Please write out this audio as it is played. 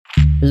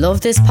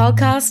Love this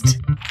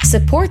podcast?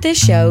 Support this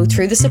show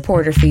through the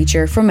supporter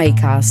feature from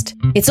Acast.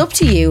 It's up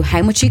to you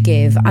how much you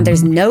give and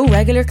there's no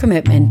regular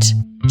commitment.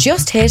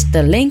 Just hit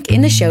the link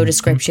in the show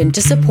description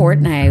to support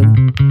now.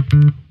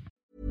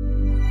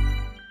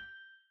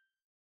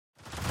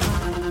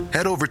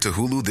 Head over to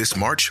Hulu this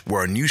March,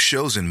 where our new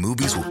shows and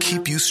movies will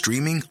keep you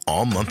streaming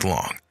all month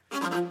long.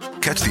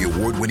 Catch the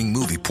award-winning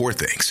movie Poor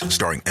Things,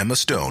 starring Emma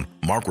Stone,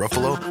 Mark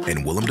Ruffalo,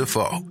 and Willem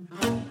Dafoe.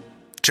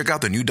 Check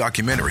out the new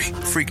documentary,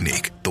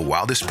 Freaknik, The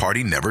Wildest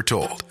Party Never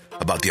Told,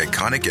 about the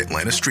iconic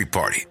Atlanta Street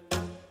Party.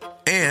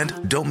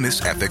 And don't miss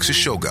FX's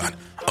Shogun,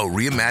 a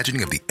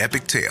reimagining of the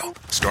epic tale,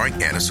 starring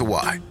Anna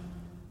Sawai.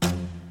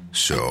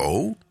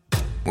 So,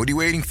 what are you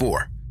waiting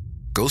for?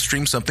 Go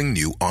stream something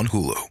new on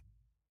Hulu.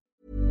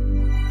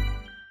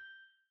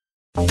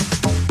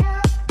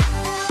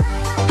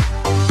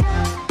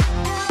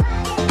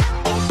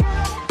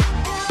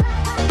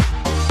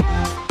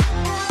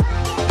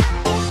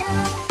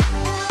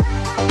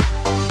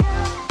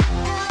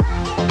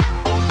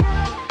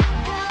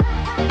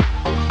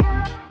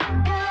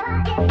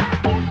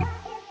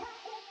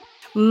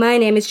 My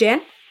name is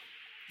Jen.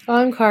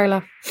 I'm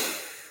Carla.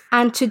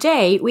 And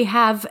today we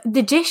have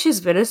the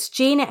dishes with us,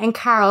 Gina and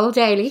Carol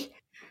Daly.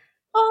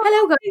 Oh,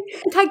 hello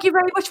guys. Thank you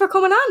very much for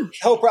coming on.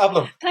 No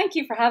problem. Thank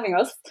you for having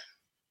us.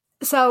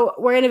 So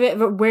we're in a bit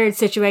of a weird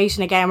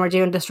situation again. We're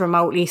doing this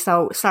remotely,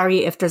 so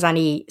sorry if there's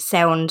any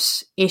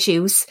sound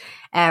issues.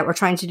 We're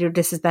trying to do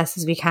this as best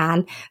as we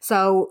can.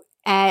 So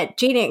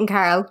Gina and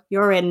Carol,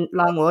 you're in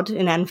Longwood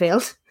in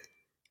Enfield.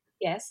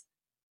 Yes.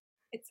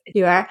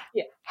 You are?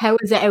 Yeah. How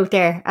is it out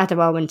there at the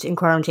moment in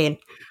quarantine?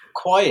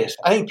 Quiet.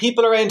 I think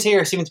people around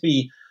here seem to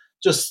be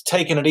just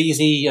taking it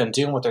easy and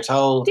doing what they're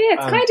told. Yeah,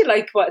 it's kind of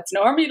like what it's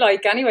normally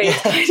like anyway. Yeah.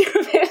 It's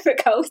kind of a bit of a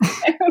ghost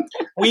town.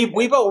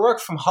 we both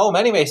work from home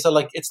anyway, so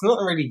like it's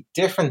nothing really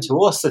different to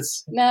us.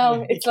 It's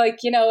like,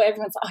 you know,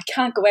 everyone's, I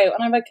can't go out.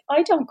 And I'm like,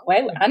 I don't go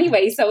out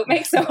anyway, so it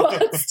makes no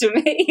odds to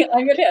me.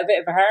 I'm a little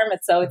bit of a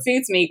hermit, so it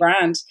suits me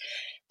grand.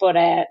 But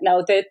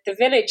no, the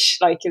village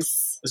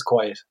is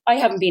quiet. I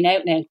haven't been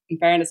out now, in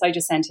fairness. I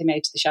just sent him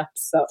out to the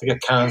shops. So. To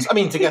get cans. I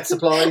mean, to get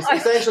supplies,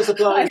 essential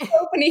supplies. I'm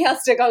hoping he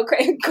has to go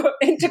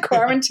into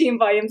quarantine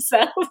by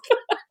himself.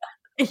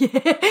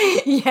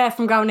 Yeah,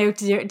 from going out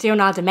to doing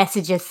all the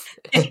messages.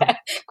 Yeah,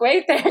 go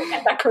out there and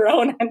get that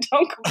corona and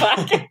don't come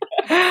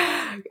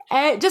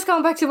back. Just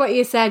going back to what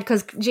you said,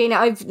 because Gina,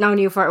 I've known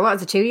you for, what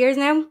is it, 2 years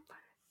now?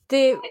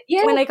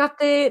 When I got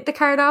the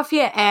card off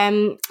you.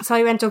 So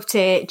I went up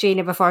to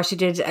Gina before. She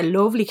did a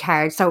lovely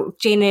card. So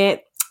Gina,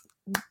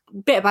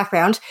 bit of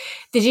background,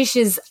 the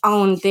dishes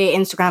on the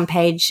Instagram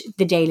page,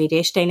 The Daily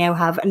Dish, they now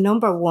have a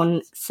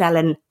 #1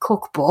 selling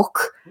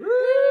cookbook,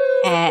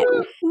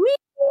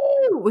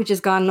 which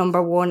has gone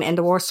 #1 in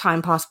the worst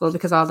time possible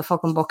because all the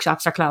fucking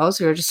bookshops are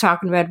closed. We were just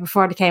talking about it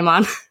before they came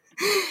on.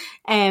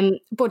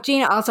 But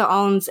Gina also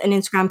owns an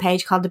Instagram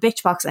page called The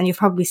Bitch Box, and you've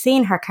probably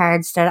seen her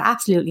cards. They're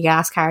absolutely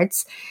gas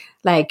cards.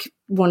 Like,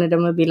 one of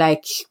them would be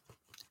like,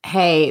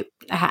 hey,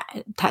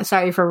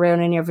 sorry for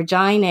ruining your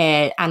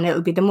vagina, and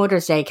it'll be the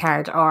Mother's Day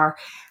card. Or,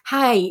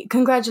 hi,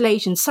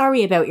 congratulations,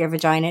 sorry about your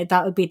vagina.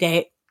 That would be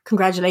the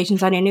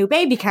congratulations on your new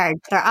baby card.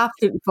 They're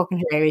absolutely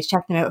fucking hilarious.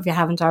 Check them out if you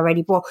haven't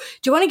already. But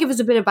do you want to give us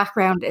a bit of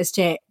background as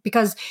to,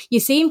 because you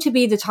seem to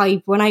be the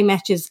type, when I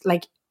met you,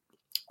 like,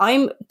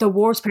 I'm the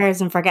worst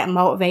person for getting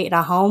motivated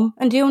at home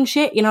and doing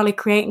shit, you know, like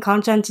creating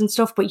content and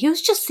stuff, but you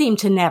just seem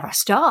to never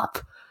stop.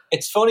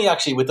 It's funny,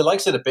 actually, with the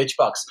likes of The Bitch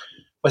Box,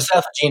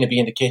 myself and Gina be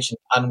in the kitchen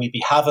and we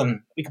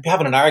could be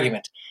having an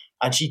argument,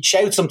 and she'd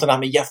shout something at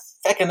me, you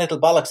feckin'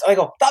 little bollocks. And I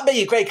go, that'd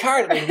be a great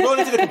card. And I'd run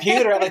into the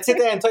computer and I'd sit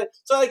there and so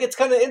like, it's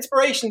kind of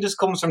inspiration just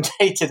comes from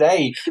day to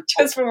day.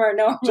 Just from our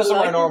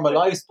normal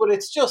lives. But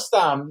it's just,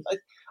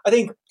 I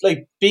think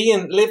like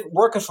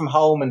working from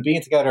home and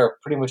being together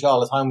pretty much all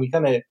the time,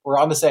 we're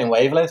on the same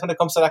wavelength when it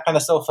comes to that kind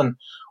of stuff, and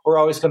we're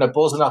always kind of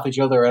buzzing off each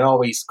other and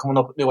always coming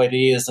up with new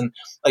ideas. And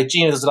like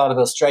Gina does a lot of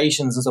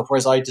illustrations and stuff,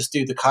 whereas I just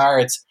do the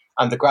cards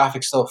and the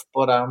graphic stuff.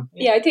 But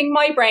yeah, I think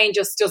my brain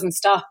just doesn't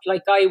stop.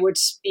 Like I would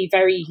be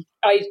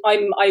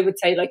I would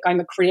say like I'm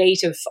a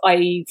creative.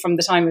 From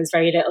the time I was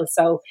very little,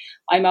 so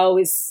I'm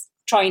always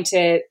trying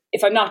to.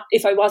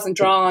 If I wasn't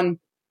drawn,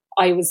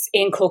 I was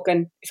in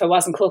cooking. If I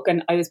wasn't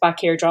cooking, I was back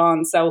here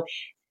drawing. So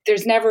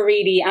there's never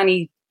really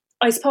any,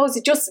 I suppose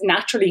it just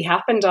naturally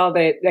happened. All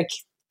the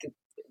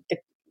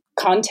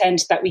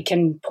content that we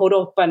can put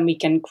up and we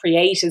can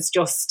create is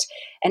just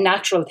a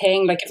natural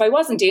thing. Like if I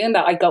wasn't doing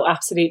that, I'd go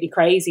absolutely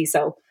crazy.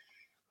 So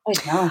I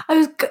don't know.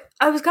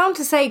 I was going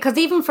to say, because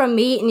even from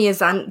meeting you,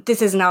 and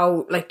this is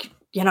now like,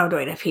 you know, the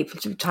way that people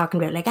talking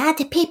about like,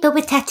 the people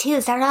with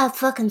tattoos are all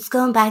fucking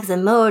scumbags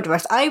and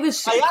murderers. I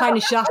was kind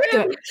of shocked.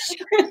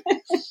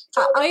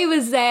 I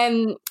was,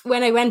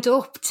 when I went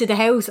up to the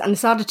house and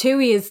saw the two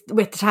of you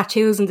with the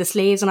tattoos and the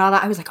sleeves and all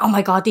that, I was like, oh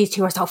my God, these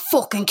two are so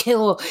fucking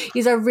cool.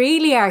 These are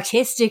really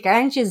artistic,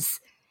 aren't you?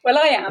 Well,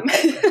 I am.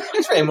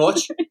 Thanks very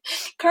much.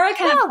 Carl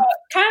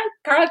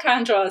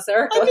can't draw a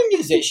circle. I'm a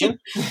musician.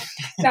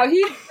 No,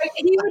 he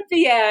would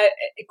be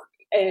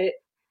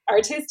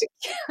artistic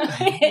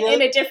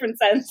in a different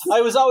sense.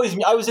 I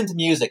was into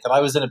music, and I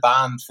was in a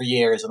band for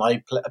years, and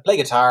I play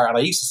guitar, and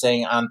I used to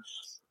sing, and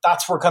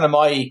that's where kind of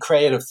my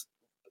creative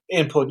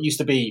input used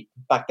to be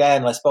back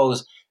then, I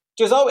suppose.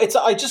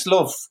 I just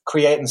love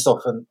creating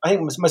stuff, and I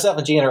think myself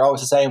and Gina are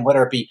always the same,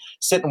 whether it be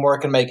sitting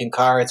working, making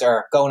cards,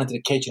 or going into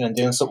the kitchen and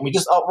doing something.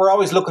 We're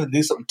always looking to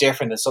do something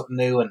different and something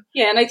new. And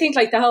yeah, and I think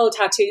like the whole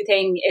tattoo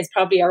thing is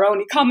probably our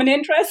only common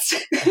interest.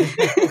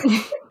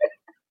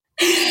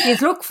 You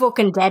look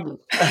fucking deadly.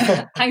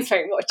 Thanks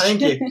very much.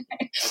 Thank you.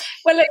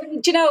 Well,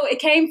 it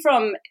came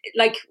from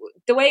like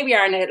the way we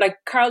are now. Like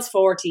Carl's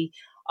 40,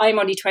 I'm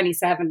only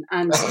 27,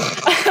 and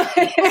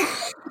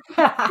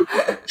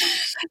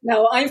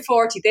no, I'm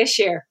 40 this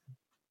year.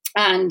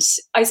 And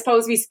I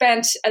suppose we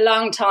spent a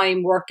long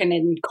time working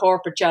in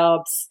corporate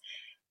jobs,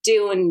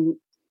 doing,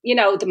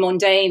 the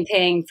mundane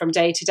thing from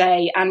day to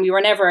day. And we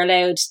were never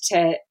allowed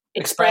to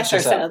express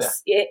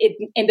ourselves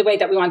in the way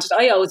that we wanted.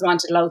 I always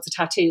wanted loads of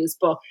tattoos,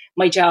 but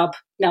my job,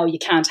 no, you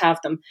can't have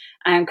them.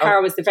 And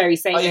Carl was the very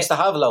same. I used to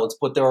have loads,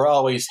 but they were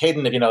always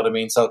hidden, if you know what I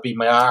mean. So it'd be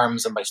my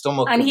arms and my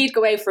stomach. And he'd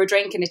go out for a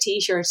drink in a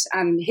t-shirt,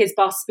 and his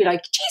boss would be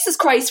like, Jesus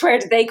Christ, where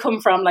did they come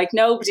from? Like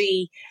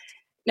nobody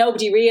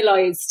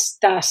realised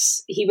that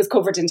he was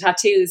covered in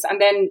tattoos.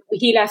 And then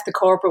he left the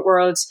corporate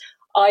world.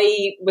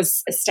 I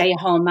was a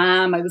stay-at-home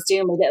mom. I was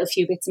doing my little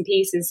few bits and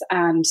pieces,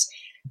 and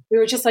we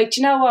were just like,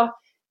 do you know what?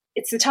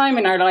 It's the time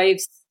in our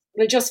lives.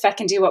 We'll just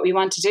feckin' do what we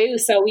want to do.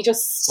 So we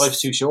just... Life's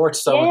too short.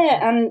 So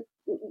yeah, and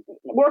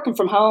working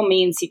from home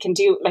means you can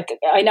do... Like,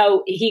 I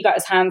know he got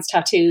his hands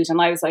tattooed,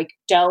 and I was like,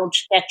 don't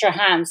get your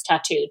hands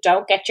tattooed.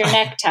 Don't get your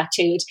neck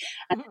tattooed.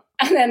 And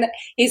then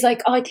he's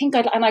like, oh, I think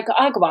I'd... And I go,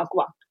 go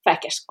on.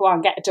 Feck it. Go on,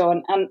 get it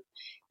done. And,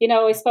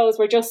 I suppose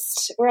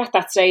we're at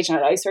that stage in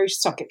our lives where we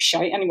just don't give a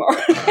shit anymore.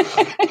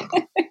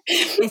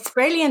 It's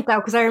brilliant though,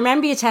 because I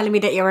remember you telling me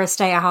that you were a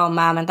stay-at-home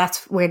mum, and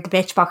that's where the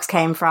bitch box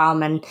came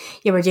from, and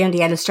you were doing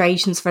the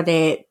illustrations for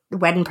the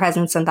wedding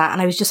presents and that,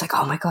 and I was just like,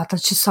 oh my God,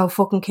 that's just so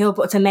fucking cool.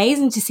 But it's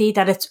amazing to see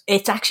that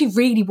it's actually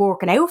really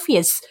working out for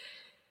you.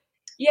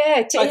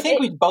 Yeah, I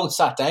think we both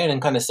sat down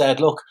and kind of said,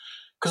 look,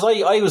 because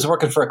I was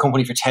working for a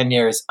company for 10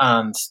 years,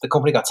 and the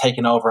company got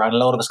taken over, and a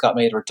lot of us got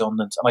made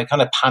redundant, and I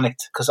kind of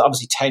panicked because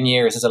obviously 10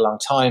 years is a long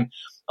time,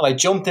 and I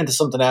jumped into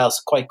something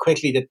else quite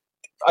quickly that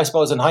I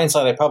suppose in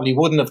hindsight I probably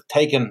wouldn't have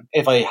taken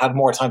if I had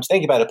more time to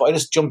think about it, but I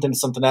just jumped into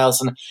something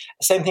else. And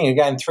same thing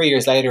again, 3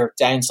 years later,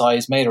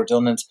 downsized, made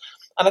redundant.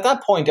 And at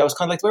that point I was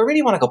kind of like, do I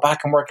really want to go back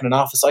and work in an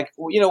office? Like,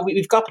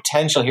 we've got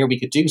potential here. We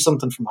could do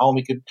something from home.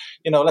 We could,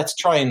 let's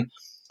try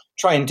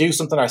and do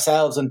something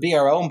ourselves and be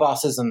our own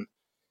bosses and,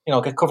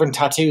 get covered in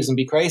tattoos and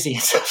be crazy.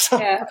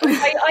 Yeah,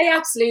 I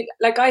absolutely,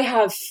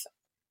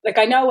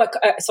 I know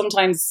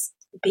sometimes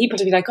people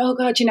to be like, oh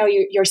God,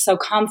 you're so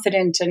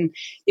confident, and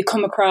you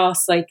come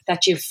across like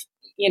that you've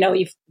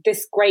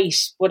this great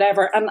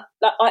whatever. And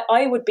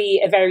I would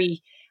be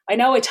I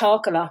know I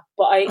talk a lot,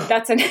 but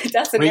that's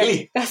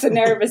a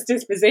nervous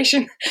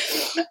disposition.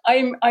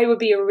 I would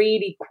be a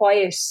really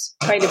quiet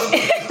kind of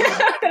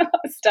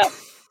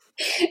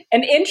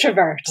an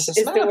introvert is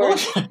the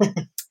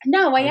word.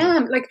 No, I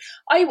am. Like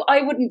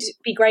I wouldn't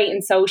be great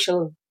in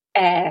social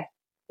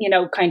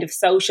kind of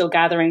social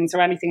gatherings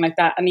or anything like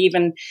that. And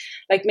even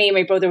like me and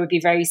my brother would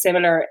be very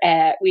similar.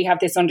 We have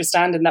this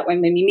understanding that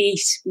when we meet,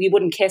 we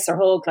wouldn't kiss or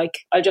hug. Like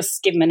I'll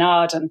just give him a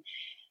nod and,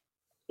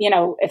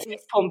 if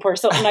it's pump or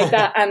something like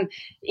that. And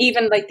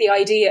even like the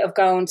idea of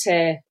going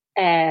to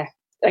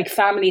like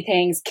family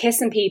things,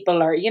 kissing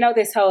people, or,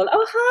 this whole,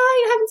 oh, hi,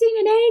 I haven't seen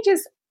you in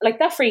ages. Like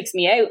that freaks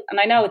me out.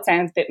 And I know it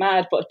sounds a bit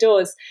mad, but it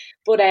does.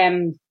 But,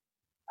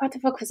 what the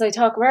fuck was I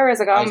talking? Where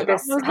was I going with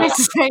this?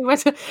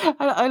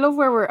 I love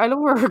where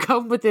we're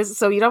going with this.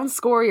 So you don't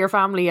score your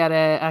family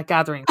at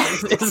gatherings.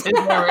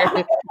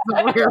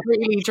 We're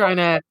really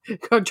trying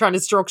to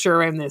structure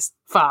around this.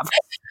 Fab.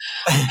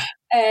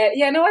 I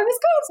was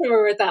going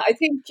somewhere with that. I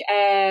think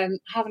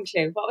haven't a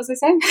clue. What was I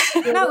saying?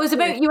 No, it was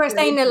about, you were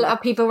saying a lot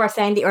of people were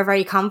saying that you were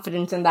very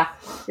confident in that.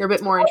 You're a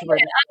bit more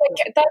introverted.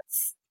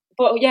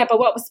 But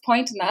what was the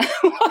point in that?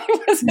 Why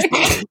was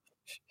it?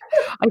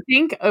 I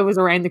think it was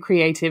around the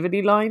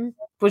creativity line,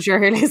 but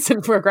you're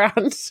listening for a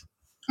grand.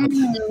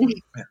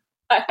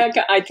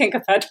 I think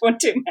I've had one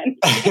too many.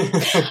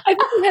 I've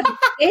even had a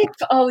dip.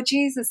 Oh,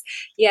 Jesus.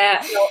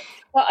 Yeah. No,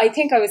 what I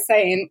think I was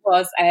saying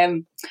was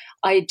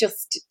I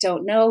just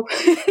don't know.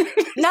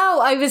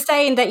 No, I was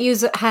saying that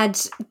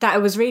that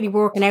it was really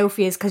working out for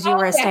you because you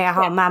were a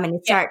stay-at-home mum and you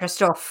started your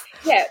stuff.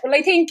 Yeah, well,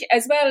 I think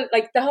as well,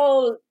 like the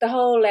whole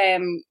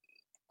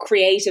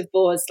creative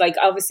buzz, like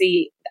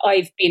obviously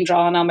I've been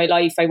drawn all my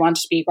life. I wanted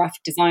to be a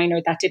graphic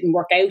designer. That didn't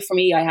work out for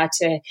me. I had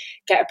to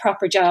get a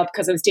proper job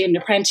because I was doing an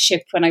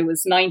apprenticeship when I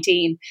was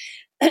 19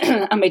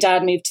 and my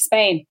dad moved to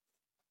Spain,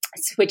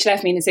 which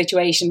left me in a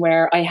situation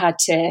where I had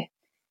to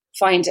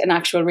find an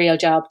actual real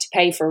job to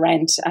pay for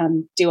rent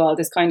and do all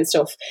this kind of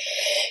stuff.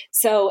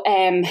 So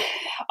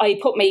I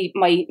put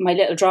my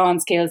little drawing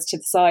skills to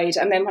the side,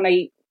 and then when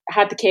I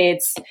had the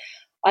kids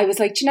I was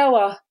like, do you know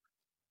what,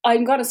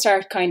 I'm going to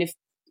start kind of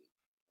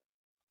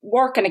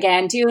working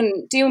again,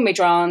 doing my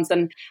drawings,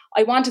 and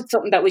I wanted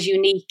something that was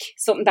unique,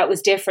 something that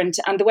was different.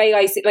 And the way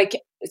I see, like,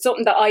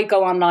 something that I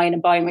go online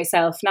and buy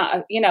myself,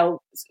 not,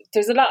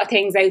 there's a lot of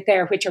things out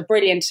there which are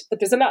brilliant, but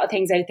there's a lot of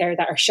things out there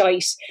that are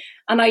shite.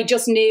 And I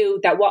just knew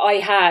that what I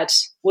had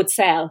would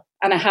sell,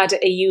 and I had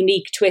a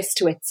unique twist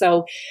to it.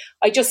 So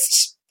I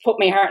just put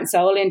my heart and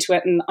soul into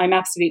it, and I'm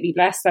absolutely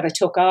blessed that it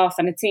took off.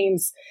 And it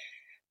seems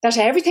that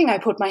everything I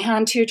put my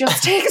hand to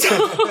just takes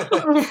off.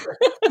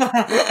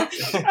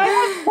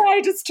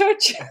 I just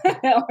touch.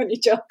 No, I'm only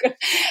joking.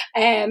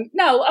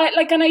 No,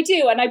 I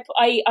do, and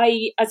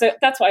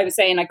that's what I was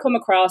saying. I come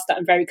across that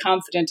I'm very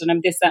confident, and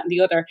I'm this, that, and the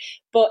other,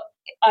 but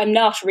I'm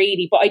not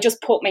really. But I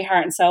just put my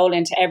heart and soul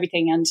into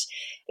everything, and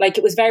like,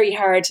 it was very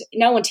hard.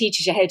 No one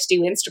teaches you how to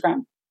do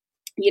Instagram.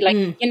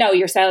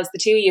 Yourselves, the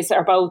two of you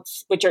are both,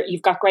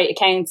 you've got great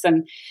accounts,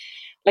 and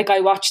like,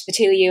 I watched the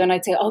two of you, and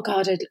I'd say, oh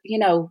God,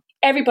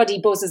 everybody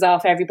buzzes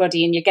off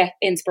everybody, and you get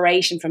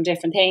inspiration from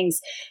different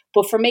things.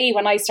 But for me,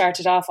 when I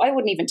started off, I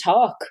wouldn't even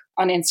talk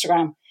on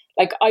Instagram.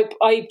 Like,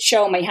 I'd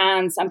show my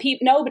hands, and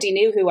nobody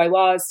knew who I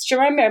was.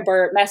 Sure, I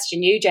remember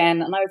messaging you,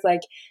 Jen, and I was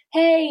like,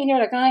 hey, and you're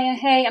like, oh yeah,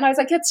 hey, and I was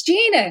like, it's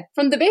Gina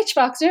from the Bitch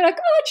Box, and you're like,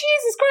 oh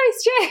Jesus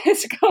Christ,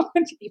 yes.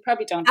 You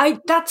probably don't.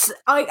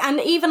 And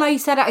even I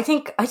said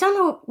it, I don't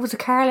know, was it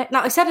Carla? No,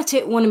 I said it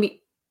to one of me.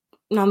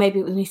 No, maybe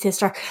it was my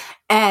sister.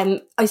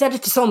 I said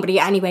it to somebody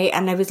anyway,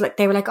 and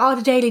they were like, oh,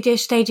 the Daily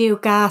Dish, they do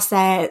gas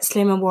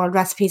Slim and World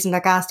recipes, and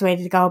they're gas the way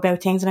to go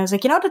about things. And I was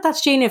like,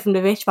 that's Gina from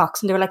the Bitch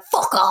Box. And they were like,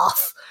 fuck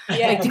off.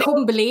 Yeah. Like, they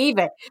couldn't believe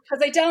it.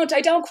 Because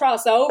I don't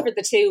cross over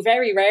the two,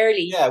 very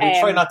rarely. Yeah, we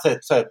try not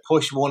to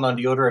push one on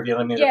the other, if you know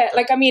what I mean. Yeah,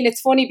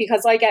 it's funny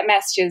because I get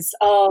messages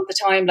all the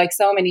time, like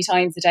so many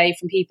times a day,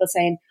 from people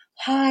saying,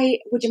 hi,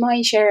 would you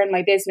mind sharing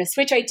my business?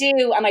 Which I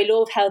do, and I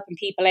love helping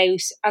people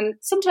out. And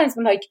sometimes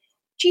I'm like,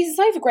 Jesus,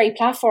 I have a great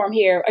platform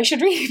here. I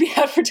should really be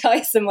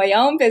advertising my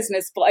own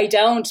business, but I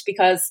don't,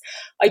 because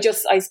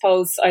I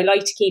suppose I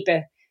like to keep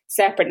it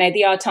separate. Now,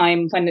 the odd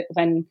time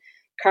when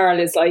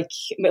Carl is like,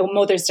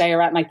 Mother's Day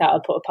or anything like that,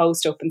 I'll put a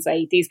post up and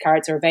say, these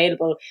cards are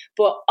available.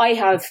 But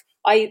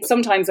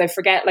sometimes I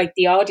forget, like,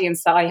 the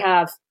audience that I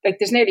have, like,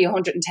 there's nearly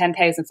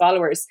 110,000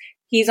 followers.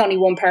 He's only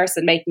one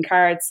person making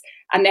cards.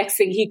 And next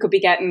thing, he could be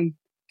getting,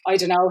 I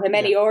don't know how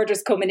many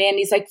orders coming in.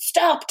 He's like,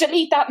 stop,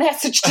 delete that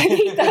message,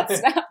 delete that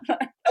snap.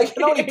 I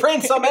can only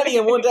print so many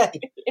in one day.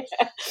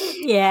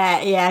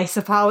 Yeah, I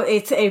suppose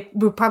it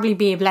would probably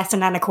be a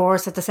blessing and a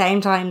curse at the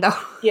same time, though.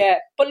 Yeah,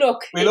 but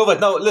look, we love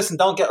it. No, listen,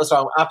 don't get us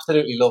wrong.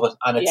 Absolutely love it,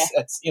 and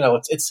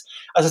it's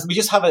as we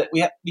just have it.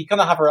 We kind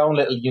of have our own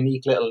little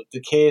unique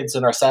the kids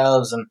and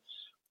ourselves, and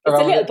it's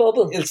a little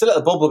bubble. It's a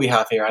little bubble we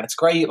have here, and it's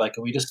great. Like,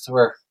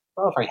 we're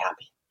all very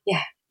happy.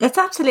 Yeah. It's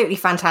absolutely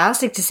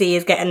fantastic to see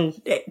is getting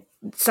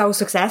so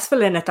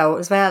successful in it, though,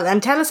 as well.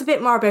 And tell us a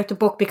bit more about the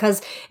book,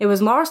 because it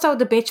was more so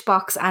the Bitch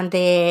Box and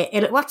I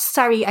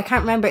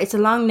can't remember. It's a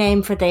long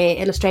name for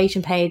the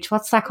illustration page.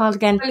 What's that called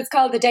again? Well, it's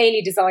called the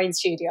Daily Design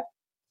Studio.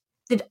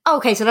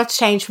 Okay, so that's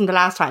changed from the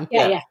last time.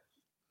 Yeah.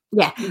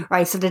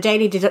 Right. So the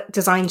Daily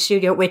Design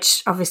Studio,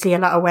 which obviously a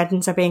lot of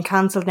weddings are being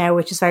cancelled now,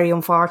 which is very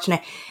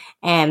unfortunate.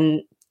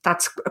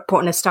 That's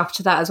putting a stop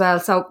to that as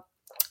well. So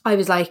I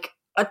was like,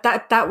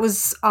 that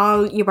was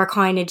all you were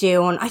kind of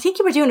doing. I think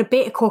you were doing a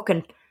bit of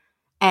cooking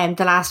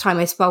the last time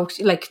I spoke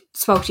to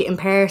you in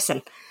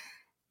person.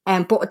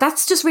 But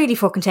that's just really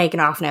fucking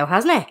taken off now,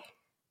 hasn't it?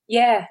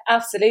 Yeah,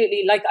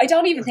 absolutely. Like, I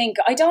don't even think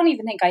I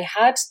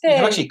had the... You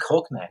can actually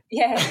cook now.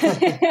 Yeah.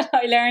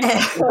 I learned how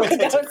to cook in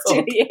those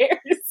 2 years.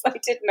 I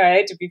didn't know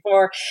how to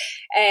before.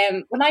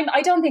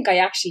 I don't think I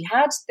actually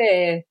had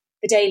the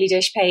Daily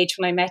Dish page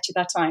when I met you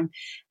that time.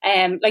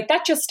 Like,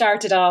 that just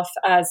started off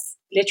as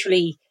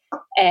literally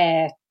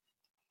a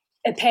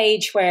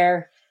page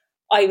where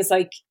I was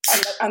like,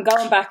 I'm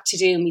going back to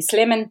do me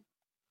slimming.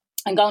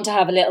 I'm going to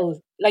have a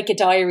little, like, a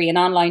diary, an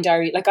online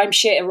diary. Like, I'm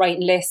shit at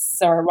writing lists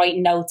or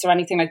writing notes or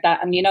anything like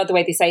that. And you know the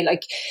way they say,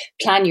 like,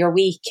 plan your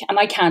week, and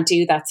I can't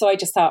do that. So I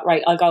just thought,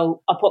 right,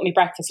 I'll put my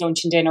breakfast,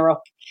 lunch and dinner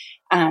up,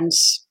 and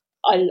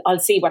I'll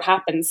see what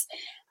happens.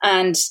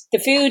 And the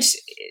food,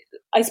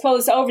 I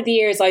suppose over the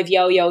years I've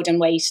yo-yoed in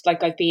weight.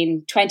 Like, I've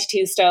been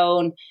 22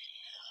 stone.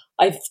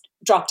 I've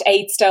dropped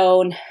 8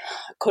 stone,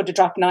 could have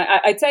dropped 9.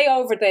 I'd say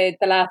over the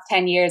last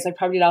 10 years, I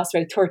probably lost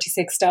about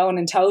 36 stone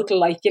in total,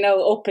 like,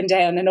 up and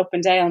down and up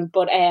and down.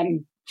 But,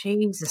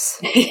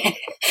 Jesus.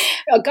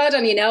 Oh, God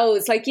only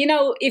knows. Like,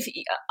 if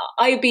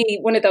I'd be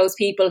one of those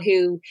people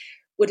who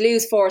would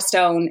lose 4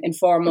 stone in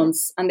 4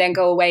 months and then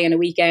go away on a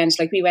weekend.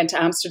 Like, we went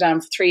to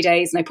Amsterdam for 3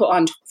 days and I put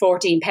on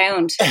 14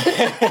 pounds.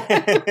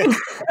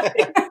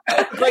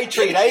 Great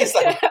 3 days.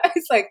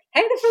 It's like,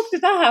 how the fuck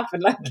did that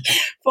happen? Like,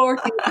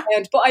 14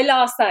 pounds. But I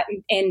lost that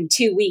in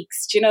 2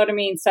 weeks. Do you know what I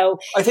mean? So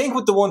I think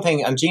with the one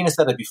thing, and Gina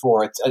said it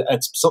before,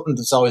 it's something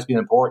that's always been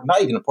important.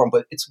 Not even important,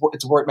 but it's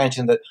worth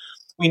mentioning that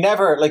we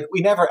never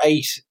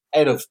ate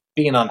out of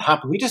being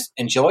unhappy. We just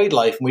enjoyed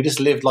life, and we just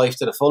lived life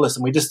to the fullest.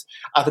 And we just,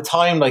 at the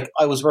time, like,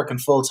 I was working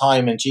full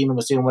time and Gina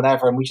was doing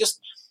whatever, and we just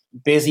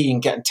busy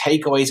and getting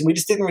takeaways, and we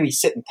just didn't really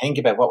sit and think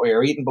about what we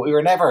were eating. But we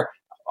were never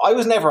I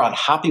was never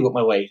unhappy with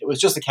my weight. It was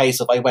just a case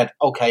of I went,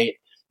 okay,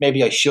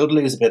 maybe I should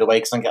lose a bit of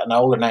weight because I'm getting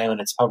older now and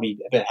it's probably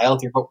a bit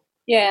healthier. But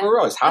we were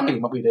always happy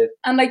with what we did.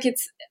 And like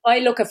I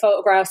look at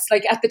photographs,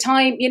 like at the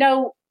time, you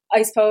know,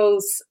 I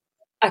suppose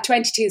at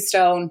 22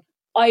 stone,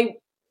 I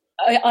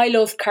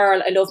loved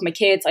Carl, I loved my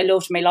kids, I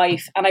loved my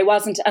life, and I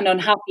wasn't an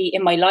unhappy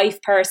in my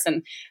life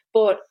person,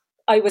 but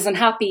I was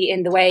unhappy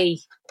in the way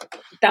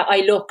that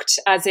I looked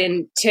as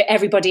in to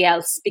everybody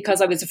else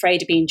because I was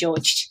afraid of being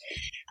judged.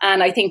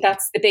 And I think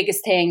that's the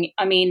biggest thing.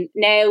 I mean,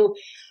 now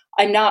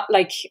I'm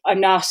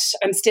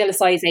still a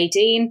size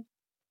 18.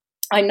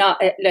 I'm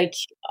not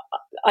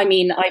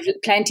I've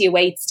plenty of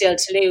weight still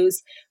to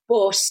lose,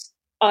 but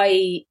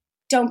I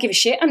don't give a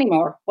shit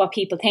anymore what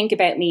people think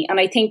about me. And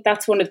I think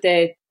that's one of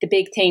the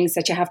big things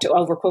that you have to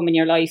overcome in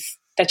your life,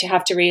 that you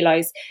have to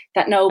realize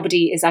that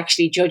nobody is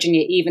actually judging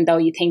you, even though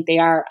you think they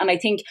are. And I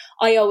think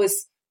I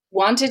always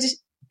wanted to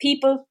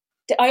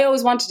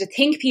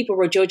think people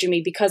were judging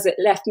me because it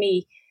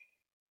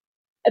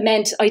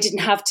meant I didn't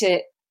have to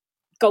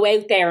go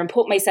out there and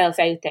put myself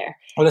out there.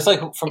 Well, it's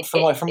like from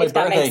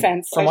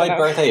my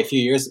birthday, a few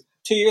years,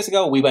 2 years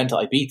ago, we went to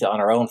Ibiza on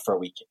our own for a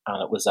week,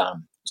 and it was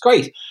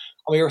great.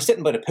 And we were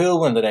sitting by the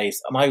pool one of the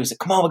days, and I was like,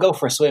 "Come on, we'll go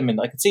for a swim." And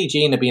I could see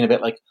Gina being a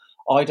bit like,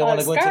 "Oh, I don't want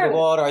to go into the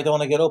water. I don't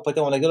want to get up. I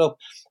don't want to get up."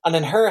 And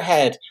in her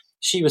head,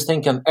 she was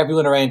thinking,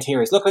 "Everyone around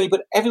here is looking at me,"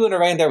 but everyone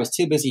around there was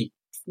too busy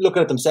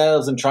looking at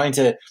themselves and trying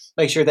to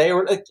make sure they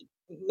were like.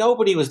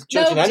 Nobody was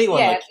judging anyone.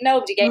 Yeah,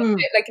 nobody gave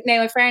it. Like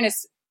now, in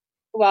fairness,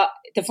 what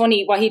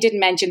he didn't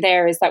mention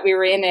there is that we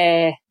were in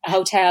a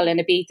hotel in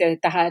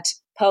Ibiza that had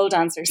pole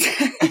dancers.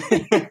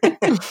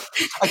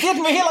 I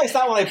didn't realise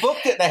that when I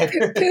booked it now.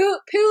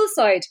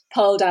 Poolside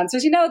pole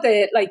dancers, you know,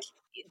 the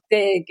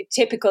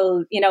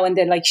typical, you know, and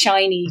the like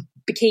shiny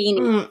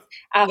bikini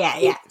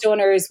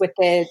stunners with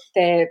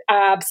the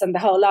abs and the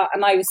whole lot.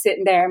 And I was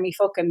sitting there in my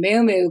fucking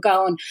moo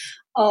going,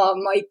 oh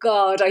my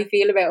God, I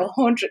feel about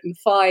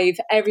 105.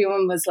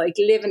 Everyone was like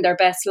living their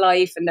best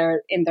life and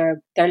they're in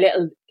their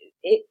little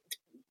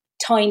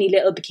tiny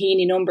little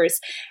bikini numbers.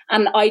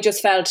 And I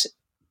just felt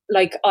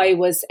like I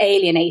was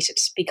alienated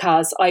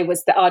because I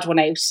was the odd one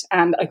out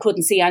and I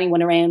couldn't see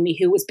anyone around me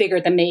who was bigger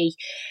than me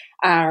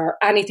or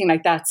anything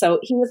like that. So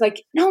he was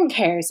like, no one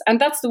cares. And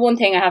that's the one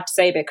thing I have to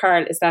say about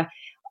Carl is that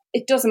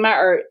it doesn't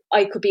matter.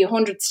 I could be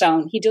 100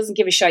 stone. He doesn't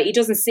give a shit. He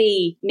doesn't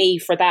see me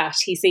for that.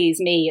 He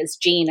sees me as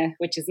Gina,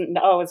 which isn't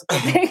always a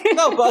good thing.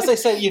 No, but as I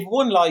said, you've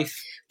one life.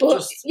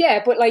 But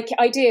but like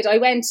I did. I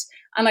went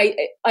and I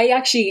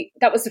actually,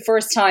 that was the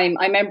first time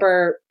I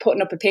remember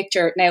putting up a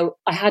picture. Now,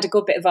 I had a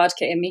good bit of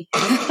vodka in me.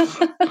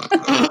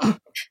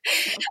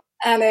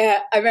 And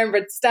I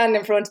remember standing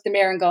in front of the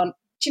mirror and going,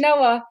 do you know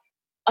what?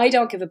 I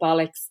don't give a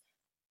bollocks.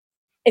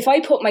 If I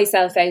put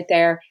myself out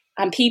there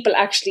and people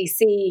actually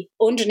see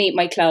underneath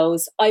my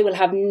clothes, I'll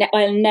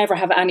never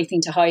have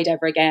anything to hide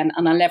ever again,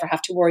 and I'll never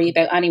have to worry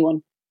about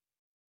anyone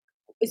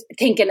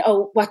thinking,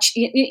 oh,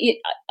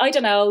 I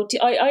don't know.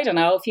 I don't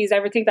know if you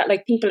ever think that,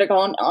 like, people are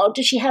going, oh,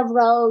 does she have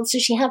rolls?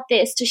 Does she have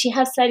this? Does she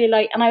have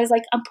cellulite? And I was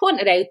like, I'm putting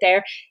it out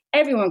there.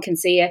 Everyone can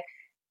see it.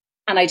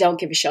 And I don't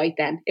give a shite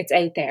then. It's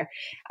out there.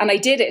 And I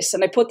did it.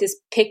 And I put this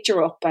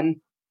picture up and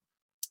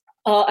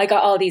I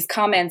got all these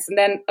comments. And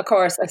then, of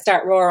course, I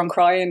start roaring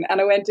crying.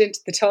 And I went into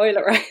the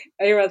toilet, right?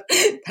 I wrote,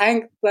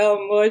 thanks so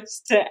much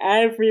to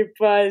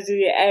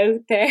everybody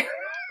out there.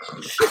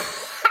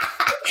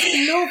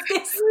 Love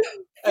this.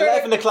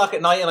 11 o'clock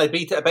at night and I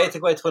about to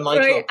go out to a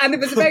nightclub. Right, and it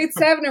was about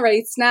 7 or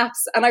 8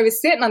 snaps and I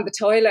was sitting on the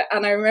toilet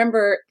and I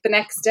remember the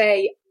next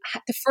day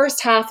the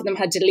first half of them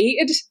had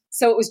deleted,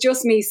 so it was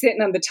just me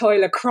sitting on the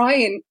toilet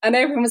crying and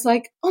everyone was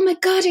like, oh my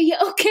God, are you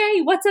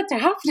okay? What's up to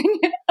happening?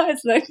 I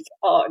was like,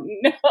 oh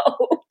no,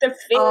 the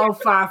fear. Oh,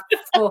 for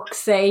fuck's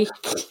sake.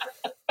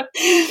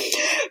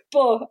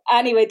 But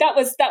anyway, that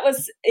was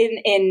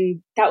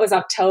in that was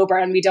October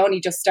and we'd only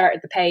just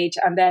started the page.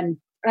 And then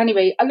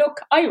anyway,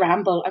 look, I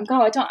ramble.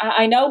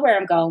 I know where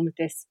I'm going with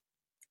this.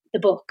 The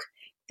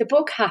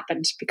book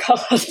happened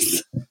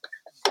because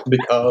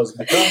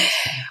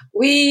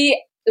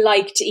we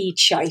like to eat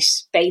shite,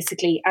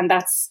 basically, and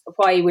that's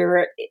why we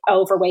were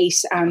overweight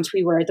and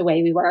we were the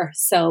way we were.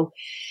 So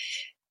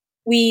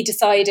we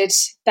decided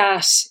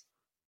that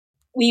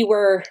we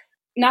were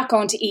not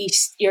going to eat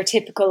your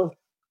typical,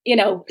 you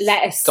know,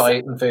 lettuce.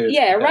 Diet and food.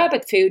 Yeah,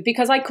 rabbit food,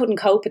 because I couldn't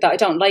cope with that. I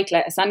don't like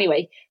lettuce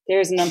anyway.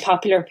 There's an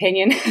unpopular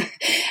opinion.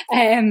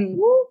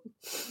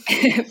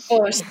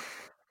 But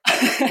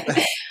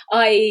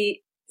I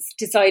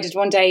decided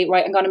one day,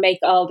 right, I'm going to make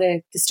all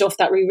the stuff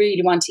that we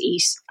really want to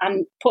eat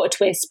and put a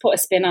twist, put a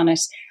spin on it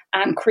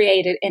and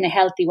create it in a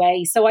healthy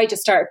way. So I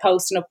just started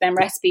posting up them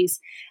recipes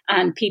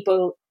and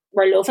people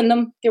were loving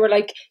them. They were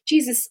like,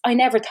 Jesus, I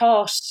never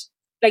thought,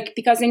 like,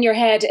 because in your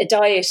head, a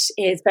diet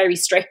is very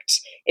strict.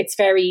 It's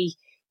very,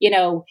 you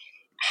know,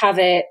 have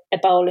a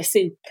bowl of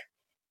soup,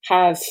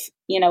 have,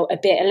 you know, a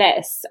bit of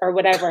lettuce or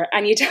whatever.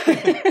 And you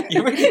don't...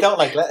 You really don't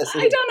like lettuce,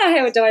 I don't know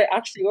how a diet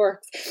actually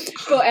works.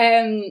 But,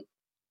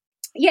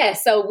 yeah,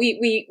 so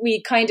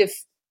we kind of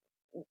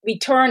we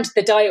turned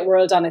the diet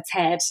world on its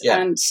head,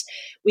 and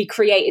we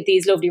created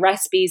these lovely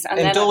recipes. And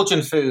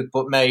indulgent food,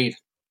 but made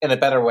in a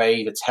better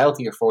way that's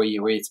healthier for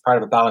you, where it's part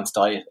of a balanced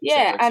diet.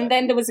 Yeah, and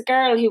then there was a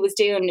girl who was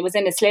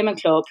in a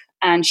slimming club,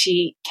 and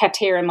she kept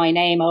hearing my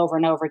name over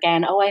and over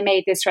again. Oh, I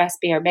made this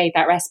recipe or made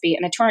that recipe.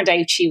 And it turned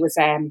out she was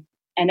an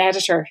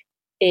editor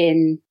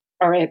in,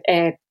 or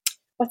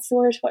what's the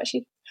word? What is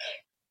she?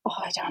 Oh,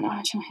 I don't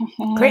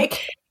know.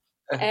 Crick.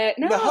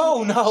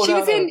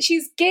 No.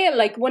 She's Gail,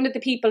 like one of the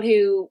people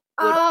who.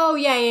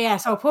 Yeah.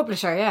 So a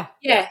publisher, yeah.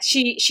 Yeah,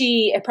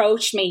 she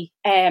approached me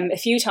a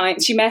few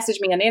times. She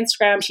messaged me on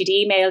Instagram. She'd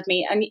emailed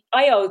me, and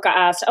I always got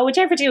asked, "Oh, would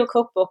you ever do a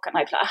cookbook?" And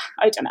I'd be like,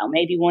 I don't know,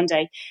 maybe one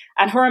day.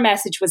 And her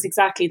message was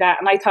exactly that.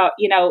 And I thought,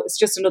 it's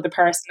just another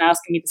person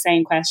asking me the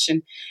same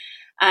question.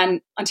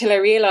 And until I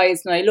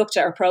realised, and I looked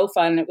at her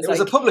profile, and it was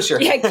a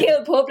publisher. Yeah,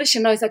 Gail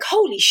Publishing. And I was like,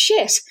 holy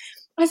shit.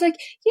 I was like,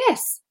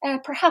 yes,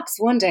 perhaps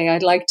one day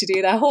I'd like to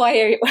do that. Why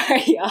are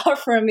you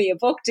offering me a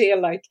book deal?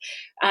 But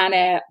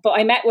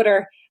I met with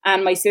her,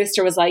 and my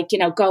sister was like,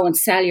 go and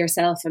sell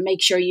yourself and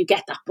make sure you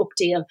get that book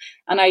deal.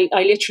 And I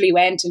literally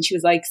went, and she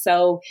was like,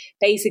 so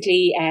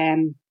basically,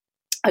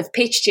 I've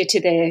pitched you to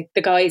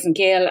the guys in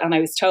Gill, and I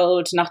was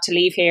told not to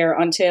leave here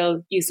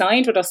until you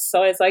signed with us.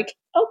 So I was like,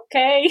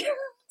 okay.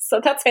 So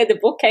that's how the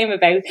book came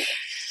about.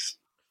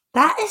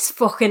 That is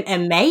fucking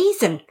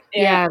amazing.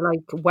 Yeah,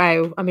 like,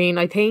 wow. I mean,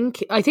 I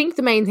think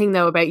the main thing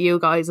though about you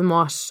guys, and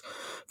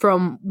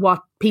from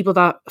what people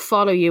that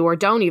follow you or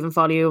don't even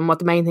follow you, and what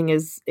the main thing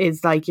is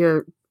like,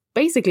 you're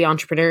basically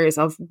entrepreneurs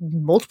of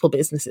multiple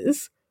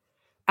businesses,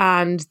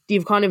 and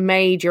you've kind of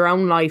made your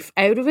own life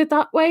out of it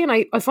that way. And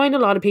I find a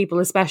lot of people,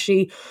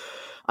 especially,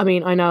 I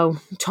mean, I know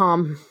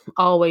Tom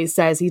always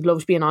says he'd love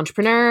to be an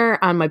entrepreneur,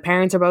 and my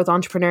parents are both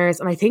entrepreneurs.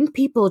 And I think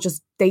people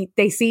just,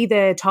 they see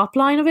the top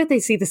line of it.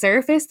 They see the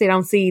surface. They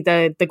don't see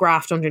the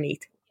graft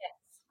underneath. Yes.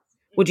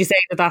 Would you say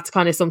that that's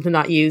kind of something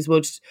that you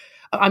would,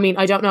 I mean,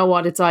 I don't know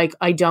what it's like.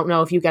 I don't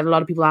know if you get a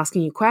lot of people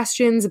asking you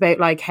questions about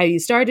like how you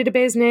started a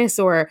business,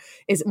 or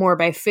is it more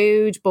about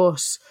food?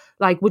 But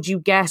like, would you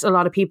get a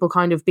lot of people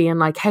kind of being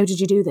like, how did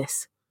you do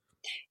this?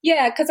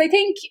 Yeah, because I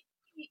think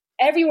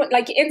everyone,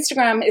 like,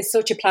 Instagram is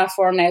such a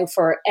platform now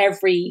for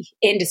every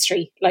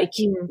industry. Like,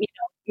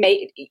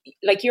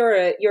 like you're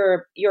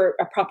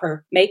a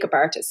proper makeup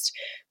artist,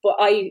 but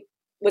I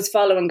was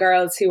following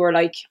girls who were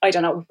like, I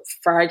don't know,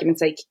 for argument's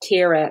sake,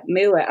 Kira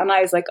Mua, and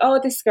I was like, oh,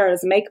 this girl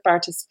is a makeup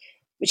artist,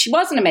 but she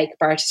wasn't a makeup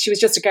artist. She was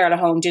just a girl at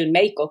home doing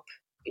makeup,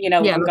 Yeah,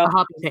 like a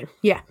hobby thing.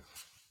 Yeah,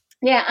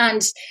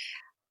 and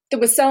there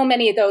was so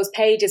many of those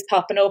pages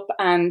popping up,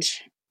 and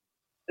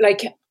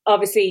like,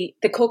 obviously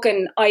the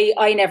cooking,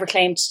 I never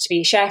claimed to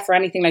be a chef or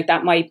anything like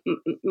that. My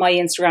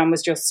Instagram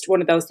was just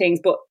one of those things.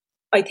 But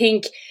I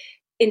think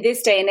in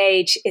this day and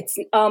age, it's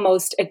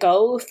almost a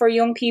goal for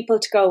young people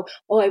to go,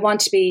 oh, I want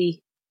to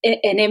be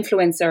an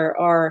influencer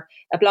or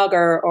a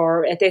blogger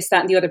or this,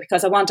 that and the other,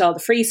 because I want all the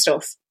free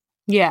stuff.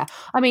 Yeah.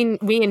 I mean,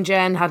 we and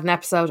Jen had an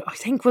episode, I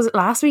think, was it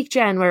last week,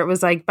 Jen, where it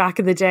was like, back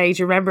in the day,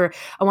 do you remember,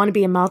 I want to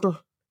be a model?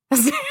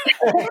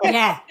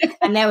 Yeah,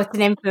 and now it's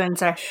an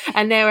influencer,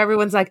 and now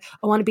everyone's like,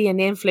 I want to be an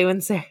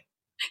influencer.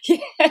 Yeah,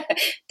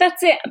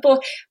 that's it.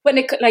 But when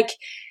it, like,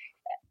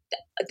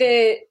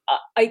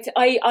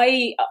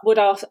 I would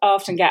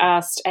often get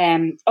asked,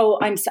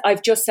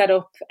 I've just set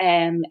up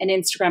an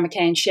Instagram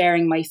account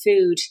sharing my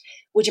food.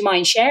 Would you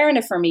mind sharing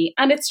it for me?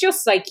 And it's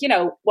just like,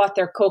 what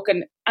they're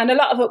cooking, and a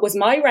lot of it was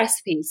my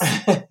recipes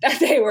that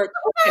they were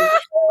cooking.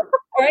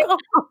 Right?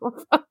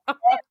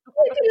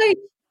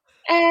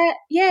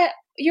 Yeah,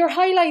 your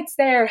highlights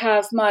there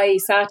have my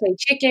satay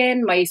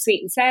chicken, my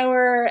sweet and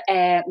sour,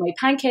 my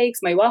pancakes,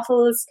 my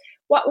waffles.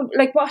 What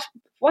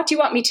do you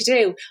want me to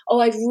do? Oh,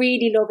 I'd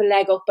really love a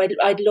leg up.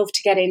 I'd love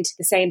to get into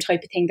the same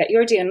type of thing that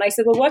you're doing. And I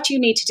said, well, what you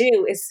need to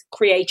do is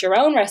create your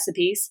own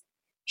recipes,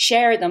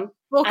 share them.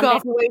 Walk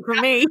off away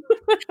from me.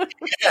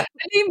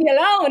 Leave me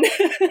alone.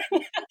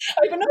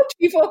 I've enough to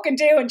be fucking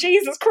doing.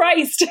 Jesus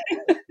Christ.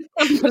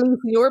 I'm policing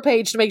your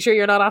page to make sure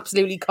you're not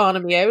absolutely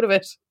conning me out of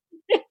it.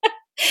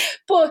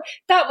 But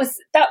that was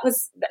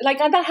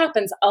like, and that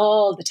happens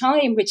all the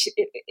time, which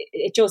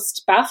it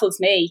just baffles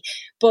me.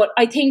 But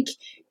I think,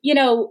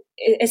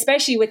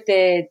 especially with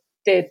the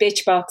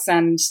bitch box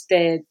and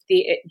the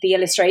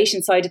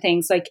illustration side of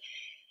things, like,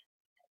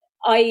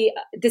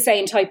 the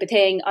same type of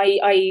thing.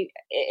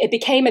 It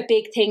became a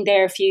big thing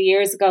there a few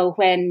years ago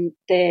when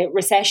the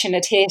recession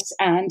had hit,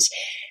 and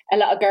a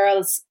lot of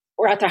girls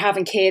were out there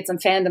having kids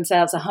and found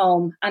themselves at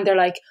home, and they're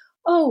like,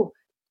 oh,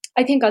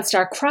 I think I'll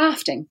start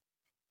crafting.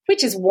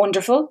 Which is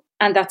wonderful,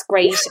 and that's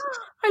great.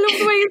 I love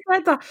the way you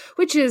said that,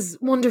 which is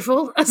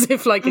wonderful, as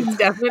if like it's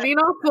definitely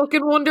not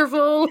fucking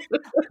wonderful.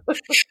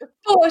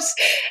 But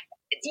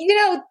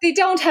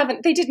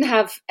they didn't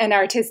have an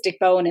artistic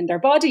bone in their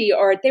body,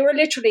 or they were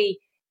literally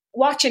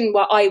watching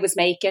what I was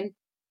making,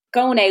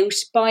 going out,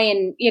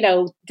 buying,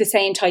 the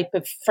same type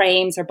of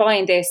frames, or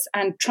buying this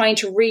and trying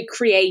to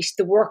recreate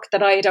the work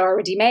that I had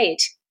already made.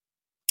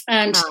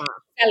 And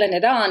selling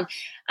it on.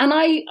 And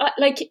I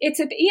like, it's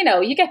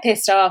you get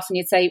pissed off and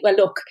you'd say, well,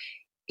 look,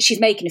 she's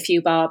making a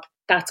few bob.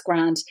 that's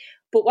grand.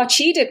 But what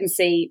she didn't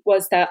see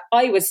was that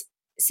I was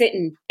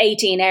sitting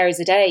 18 hours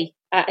a day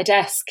at a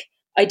desk.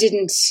 I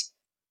didn't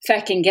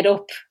fecking get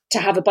up to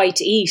have a bite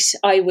to eat.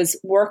 I was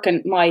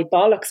working my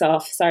bollocks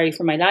off, sorry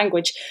for my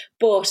language,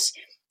 but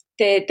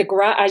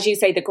as you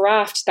say, the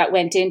graft that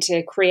went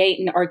into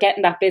creating or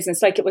getting that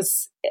business, like it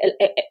was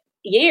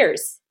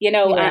years, you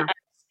know. Yeah. And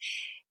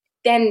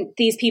then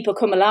these people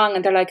come along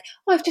and they're like,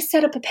 oh, I've just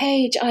set up a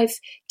page. I've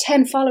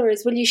 10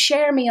 followers. Will you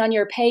share me on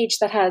your page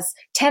that has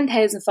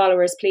 10,000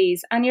 followers,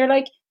 please? And you're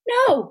like,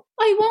 no,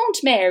 I won't,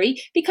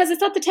 Mary, because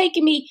it's after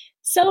taking me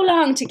so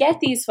long to get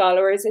these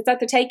followers. It's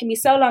after taking me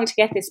so long to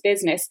get this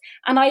business.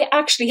 And I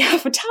actually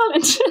have a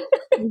talent.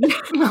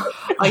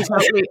 I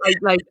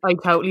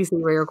totally see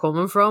where you're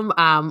coming from.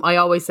 I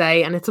always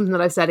say, and it's something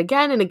that I've said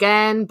again and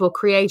again, but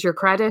create your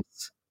credit.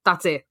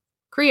 That's it.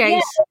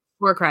 Create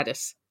more credit.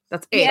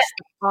 That's it. That's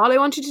all I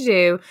want you to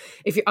do.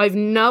 I've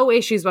no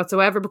issues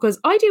whatsoever, because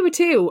I do it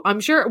too. I'm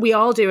sure we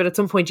all do it at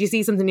some point. You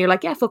see something, you're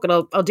like, yeah, fuck it,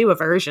 I'll do a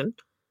version.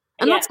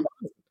 And that's fine.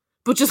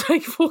 But just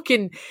like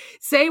fucking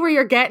say where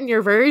you're getting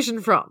your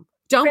version from.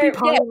 Don't be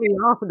polling me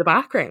off in the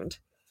background.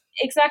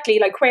 Exactly,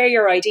 like where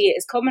your idea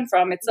is coming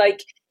from. It's like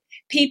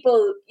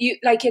people,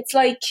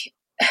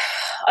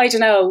 I don't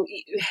know,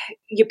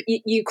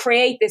 you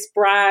create this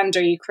brand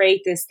or you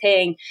create this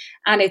thing,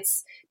 and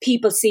it's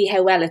people see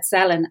how well it's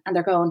selling and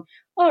they're going,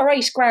 all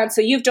right, grand. So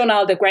you've done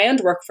all the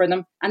groundwork for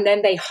them, and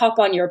then they hop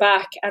on your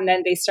back and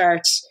then they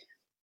start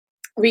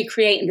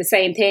recreating the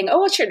same thing.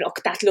 Oh, sure,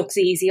 look, that looks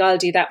easy. I'll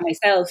do that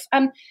myself.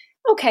 And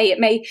okay, it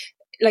may,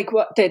 like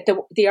what the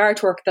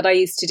artwork that I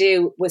used to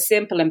do was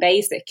simple and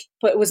basic,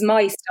 but it was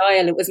my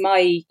style. It was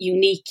my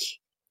unique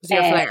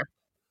flair.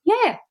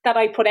 Yeah, that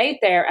I put out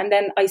there. And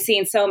then I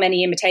seen so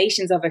many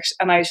imitations of it,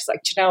 and I was just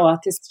like, you know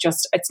what,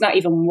 it's not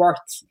even worth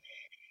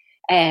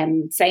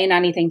saying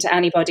anything to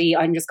anybody.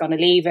 I'm just going to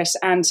leave it.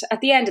 And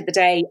at the end of the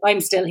day, I'm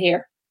still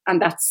here,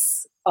 and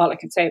that's all I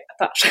can say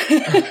about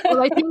that.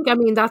 Well, I think,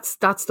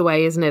 that's the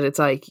way, isn't it? It's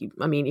like,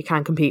 you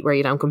can't compete where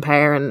you don't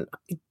compare, and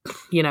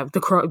you know,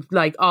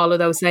 like all of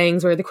those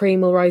sayings where the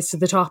cream will rise to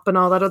the top and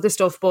all that other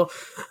stuff. But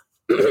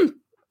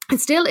it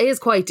still is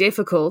quite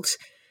difficult,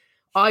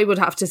 I would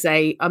have to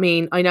say. I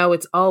know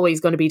it's always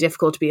going to be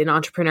difficult to be an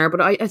entrepreneur,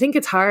 but I think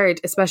it's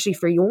hard, especially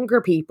for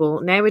younger people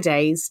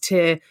nowadays,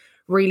 to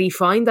really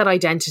find that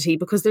identity,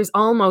 because there's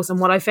almost, and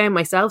what I found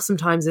myself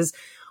sometimes is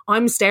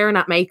I'm staring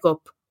at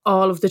makeup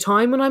all of the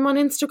time when I'm on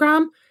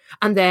Instagram,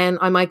 and then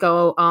I might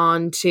go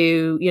on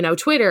to,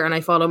 Twitter, and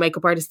I follow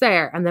makeup artists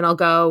there, and then I'll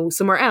go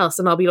somewhere else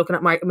and I'll be looking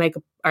at my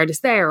makeup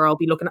artists there, or I'll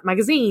be looking at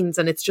magazines,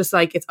 and it's just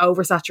like, it's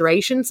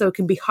oversaturation. So it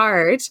can be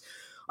hard,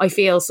 I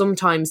feel,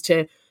 sometimes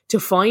to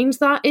find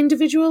that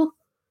individual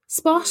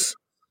spot,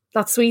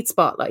 that sweet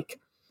spot. Like,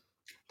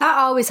 that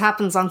always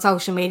happens on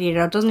social media,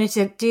 though, doesn't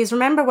it? Do you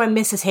remember when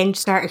Mrs. Hinch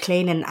started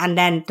cleaning, and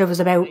then there was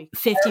about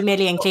 50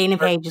 million cleaning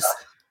pages?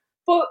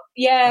 But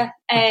yeah,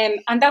 and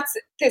that's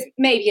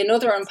maybe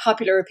another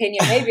unpopular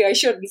opinion. Maybe I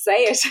shouldn't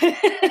say it.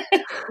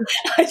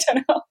 I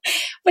don't know.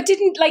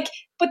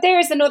 But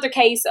there's another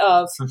case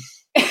of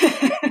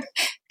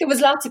there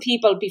was lots of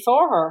people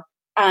before her,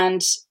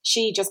 and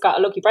she just got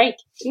a lucky break,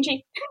 didn't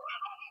she?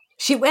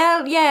 She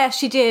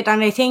did,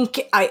 and I think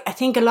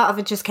a lot of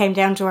it just came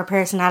down to her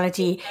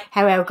personality,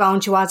 how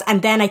outgoing she was,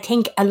 and then I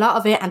think a lot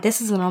of it, and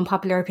this is an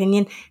unpopular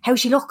opinion, how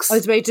she looks. I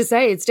was about to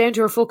say, it's down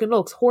to her fucking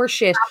looks. Horse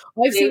shit.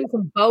 I've seen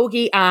some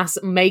bogey ass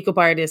makeup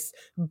artists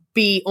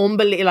be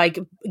unbelievable, like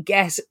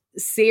get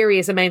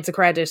serious amounts of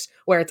credit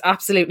where it's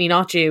absolutely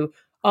not due,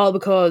 all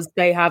because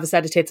they have a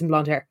set of tits and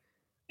blonde hair.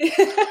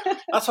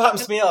 That's what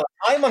happens to me.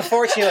 I'm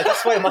unfortunate.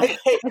 That's why my.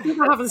 I think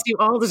that happens to you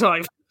all the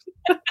time.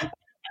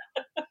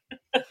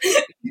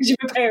 You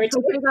prepare it?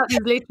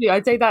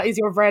 I'd say that is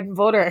your bread and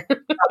butter.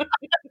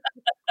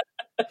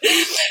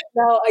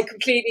 No, I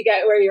completely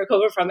get where you're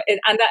coming from, and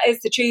that is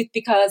the truth,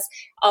 because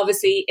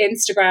obviously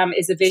Instagram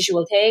is a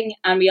visual thing,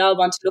 and we all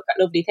want to look at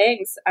lovely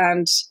things.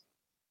 And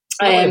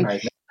I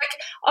don't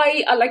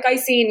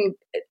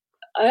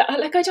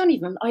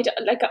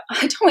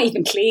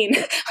even clean.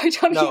 I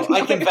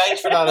can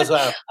vouch for that as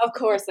well. Of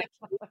course.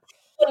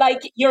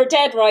 Like, you're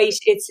dead right.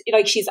 It's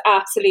like, she's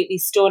absolutely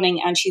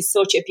stunning, and she's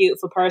such a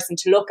beautiful person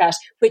to look at,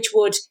 which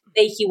would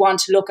make you want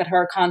to look at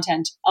her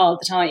content all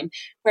the time.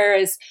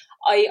 Whereas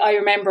I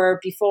remember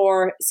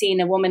before seeing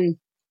a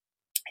woman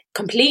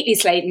completely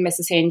slating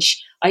Mrs.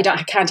 Hinch. I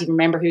can't even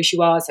remember who she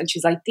was. And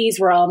she's like, these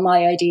were all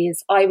my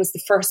ideas. I was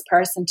the first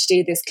person to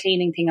do this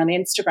cleaning thing on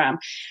Instagram.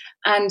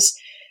 And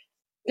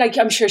like,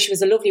 I'm sure she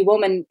was a lovely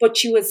woman, but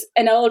she was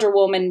an older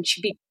woman.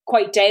 She'd be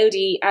quite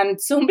dowdy. And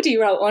somebody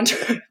wrote under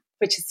her,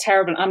 which is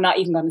terrible, I'm not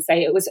even going to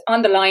say it, was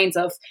on the lines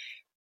of,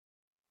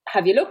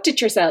 have you looked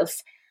at yourself?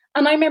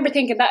 And I remember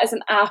thinking, that is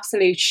an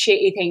absolute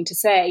shitty thing to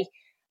say.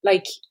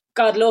 Like,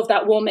 God love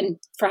that woman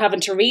for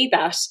having to read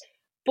that.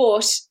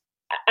 But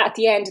at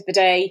the end of the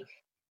day,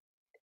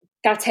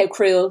 that's how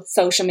cruel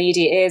social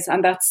media is,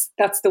 and that's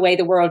the way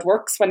the world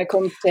works when it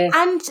comes to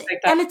and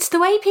it's the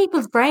way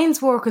people's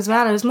brains work as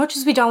well. As much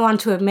as we don't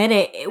want to admit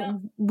it,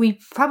 we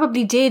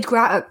probably did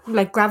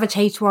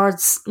gravitate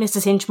towards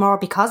Mrs. Hinch more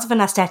because of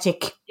an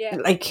aesthetic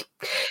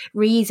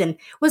reason.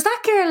 Was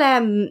that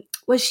girl?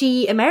 Was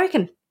she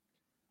American?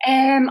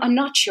 I'm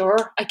not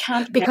sure. I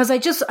can't, because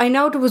I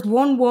know there was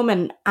one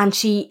woman and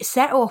she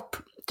set up.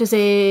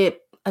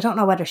 I don't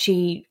know whether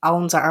she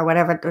owns it or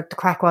whatever the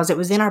crack was. It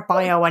was in her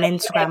bio on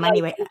Instagram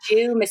anyway.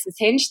 Mrs.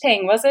 Hinch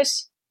thing, was it?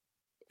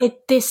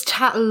 This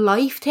Tattle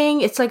Life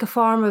thing. It's like a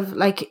form of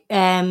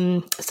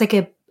it's like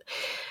a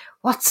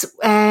what's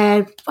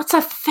that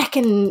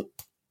feckin'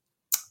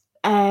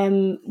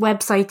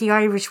 website, the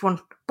Irish one,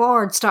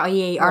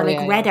 boards.ie or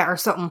Reddit or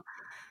something.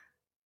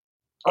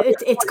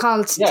 It's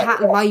called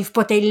Tattle Life,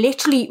 but they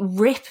literally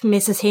rip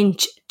Mrs.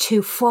 Hinch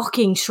to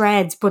fucking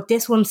shreds. But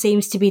this one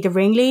seems to be the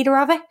ringleader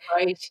of it.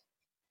 Right.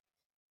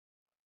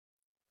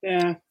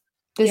 Yeah.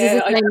 This is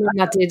the same one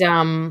that did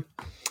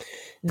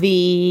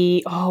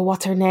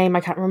what's her name?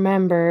 I can't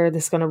remember.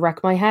 This is gonna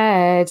wreck my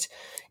head.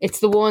 It's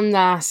the one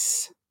that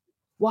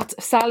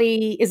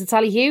Sally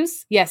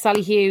Hughes? Yeah,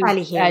 Sally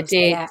Hughes,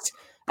 did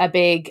a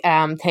big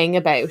thing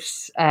about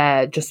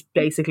just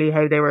basically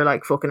how they were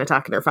like fucking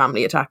attacking her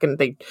family,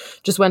 they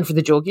just went for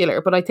the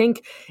jugular. But I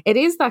think it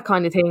is that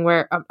kind of thing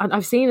where, and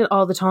I've seen it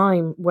all the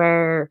time,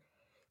 where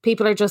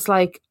people are just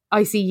like,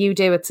 I see you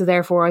do it, so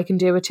therefore I can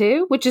do it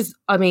too, which is,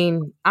 I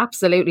mean,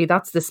 absolutely,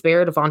 that's the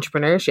spirit of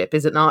entrepreneurship,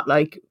 is it not?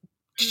 Like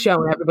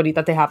showing everybody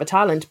that they have a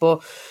talent.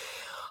 But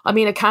I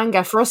mean, it can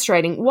get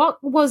frustrating. What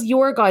was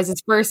your guys'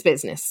 first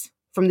business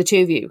from the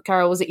two of you?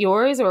 Carol, was it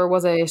yours or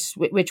was it,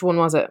 which one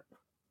was it?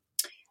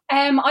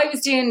 I was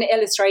doing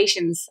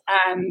illustrations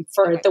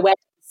for the wedding.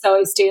 So I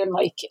was doing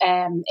like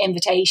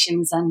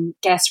invitations and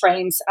guest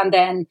frames. And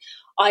then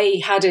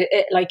I had a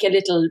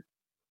little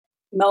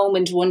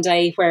moment one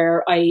day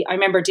where I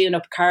remember doing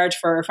up a card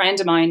for a friend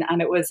of mine,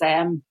 and it was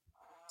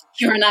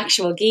you're an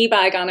actual ghee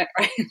bag on it,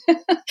 right?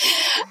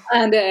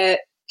 And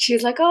she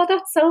was like, "Oh,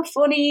 that's so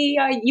funny.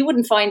 You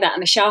wouldn't find that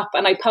in a shop."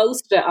 And I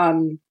posted it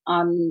on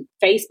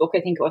Facebook, I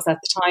think it was at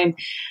the time.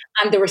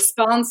 And the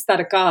response that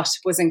it got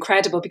was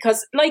incredible,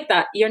 because like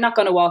that, you're not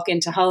going to walk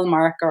into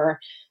Hallmark or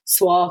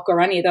Swalk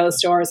or any of those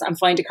stores and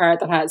find a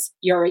card that has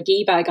 "you're a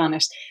ghee bag" on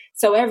it.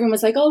 So everyone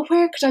was like, "Oh,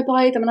 where could I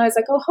buy them?" And I was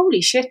like, "Oh,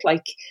 holy shit,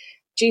 like,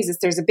 Jesus,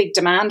 there's a big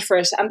demand for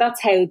it." And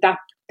that's how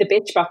the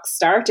bitch box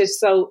started.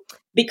 So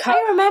because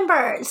I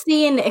remember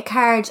seeing a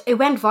card, it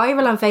went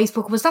viral on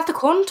Facebook. Was that the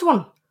cunt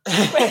one?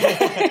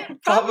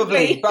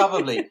 Probably.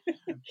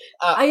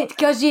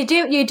 Because you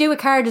do a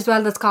card as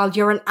well that's called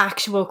 "You're an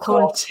actual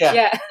cunt."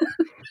 Yeah.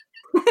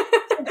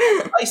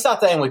 I sat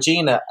down with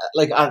Gina,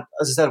 like, as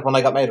I said, when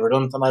I got made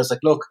redundant, and I was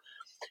like, look,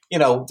 you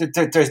know,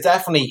 there's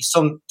definitely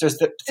there's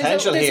the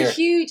potential there's here. A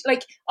huge,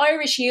 like,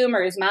 Irish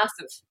humour is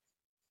massive.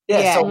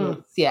 Let's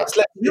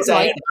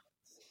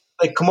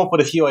come up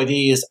with a few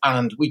ideas,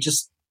 and we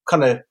just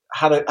kind of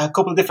had a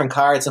couple of different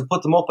cards and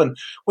put them up. And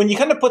when you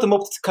kind of put them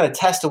up to kind of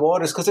test the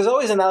waters, because there's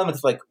always an element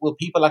of like, will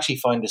people actually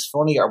find this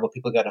funny, or will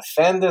people get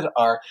offended?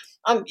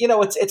 And you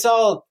know, it's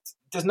all,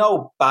 there's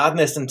no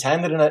badness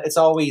intended in it. It's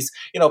always,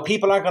 you know,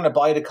 people aren't going to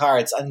buy the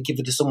cards and give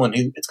it to someone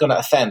who it's going to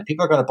offend.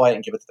 People are going to buy it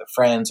and give it to their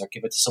friends, or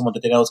give it to someone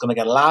that they know is going to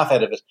get a laugh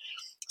out of it.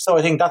 So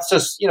I think that's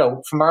just, you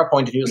know, from our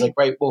point of view, it's like,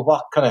 right, well,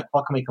 what can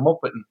we come up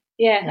with?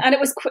 And it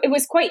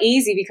was quite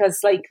easy, because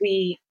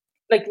we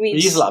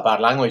use a lot of bad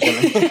language.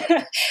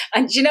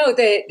 And you know,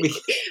 there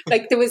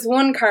was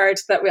one card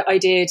that I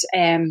did,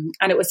 and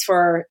it was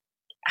for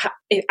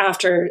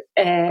after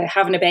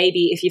having a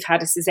baby, if you've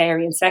had a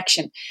cesarean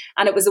section.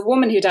 And it was a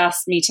woman who'd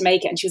asked me to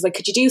make it, and she was like,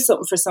 "Could you do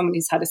something for someone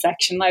who's had a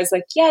section?" And I was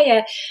like,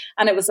 yeah.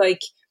 And it was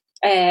like,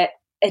 at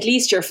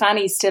least your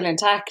fanny's still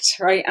intact,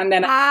 right? And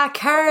then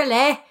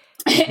Carly.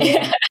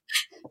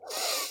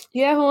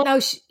 Yeah, well, no,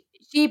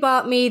 she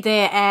bought me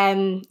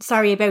the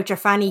sorry about your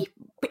fanny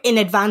in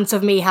advance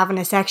of me having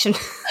a section.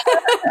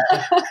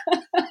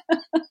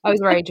 I was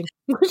raging,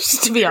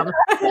 just to be honest.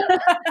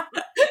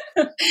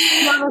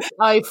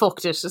 I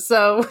fucked it,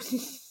 so.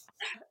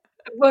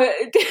 But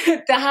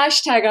the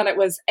hashtag on it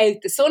was "out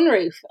the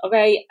sunroof."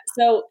 Okay,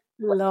 so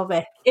love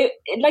it.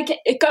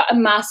 It got a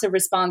massive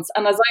response.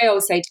 And as I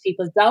always say to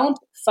people, don't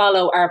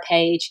follow our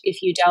page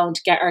if you don't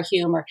get our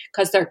humour,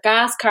 because they're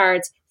gas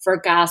cards for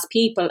gas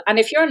people, and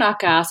if you're not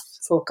gas,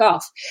 fuck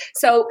off.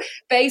 So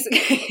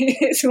basically,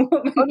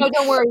 oh no,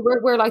 don't worry,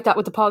 we're like that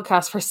with the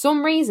podcast. For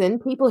some reason,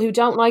 people who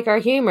don't like our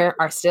humour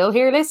are still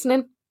here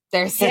listening.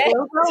 They're still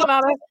going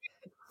at it.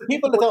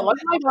 People that don't like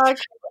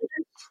it.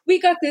 We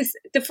got this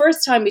the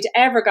first time we'd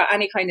ever got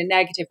any kind of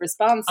negative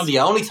response. And the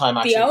only time,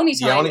 actually. The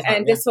only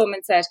time, this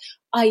woman said,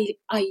 I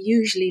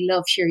usually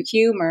love your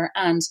humour,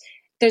 and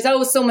there's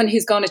always someone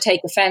who's going to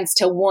take offence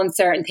to one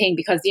certain thing,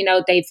 because, you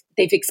know, they've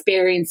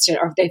experienced it,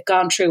 or they've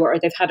gone through it, or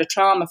they've had a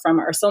trauma from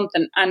it or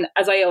something. And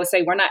as I always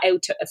say, we're not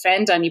out to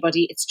offend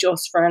anybody. It's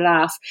just for a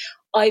laugh.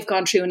 I've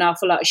gone through an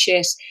awful lot of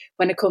shit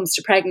when it comes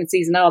to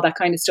pregnancies and all that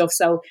kind of stuff.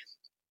 So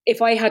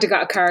if I had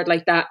got a card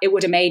like that, it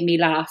would have made me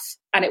laugh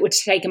and it would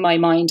have taken my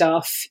mind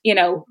off,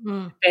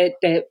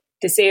 the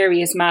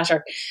serious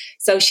matter.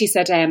 So she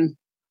said,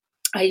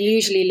 I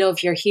usually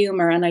love your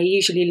humor and I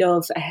usually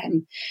love,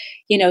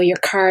 your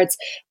cards,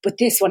 but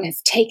this one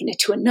has taken it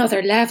to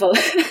another level.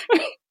 I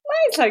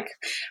was like,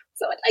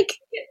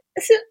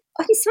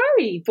 I'm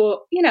sorry, but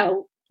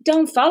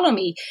don't follow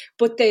me.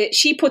 But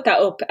she put that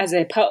up as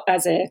a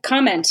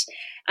comment,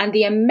 and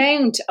the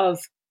amount of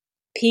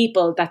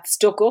people that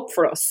stuck up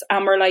for us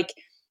and were like,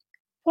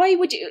 why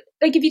would you,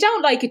 like, if you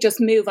don't like it, just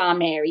move on,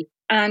 Mary.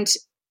 And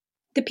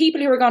the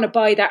people who are going to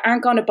buy that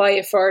aren't going to buy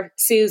it for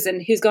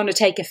Susan, who's going to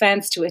take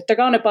offense to it. They're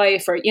going to buy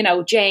it for,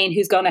 Jane,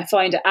 who's going to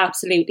find it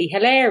absolutely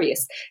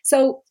hilarious.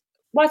 So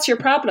what's your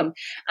problem?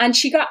 And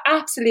she got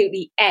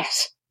absolutely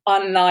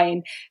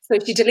online. So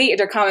she deleted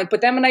her comment.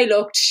 But then when I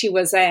looked, she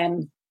was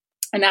an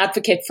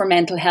advocate for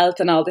mental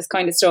health and all this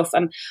kind of stuff.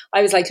 And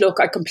I was like, look,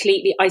 I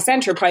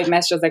sent her a private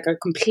message. I was like, I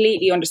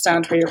completely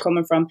understand where you're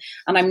coming from.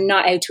 And I'm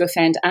not out to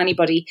offend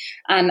anybody.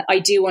 And I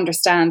do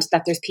understand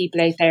that there's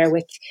people out there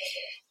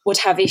would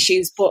have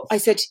issues, but I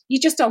said, you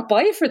just don't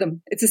buy it for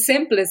them. It's as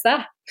simple as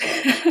that.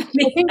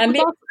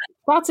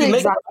 That's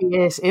exactly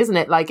it, isn't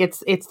it? Like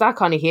it's that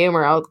kind of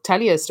humor. I'll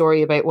tell you a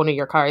story about one of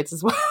your cards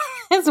as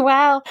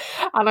well.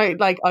 And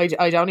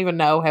I don't even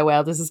know how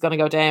well this is going to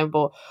go down,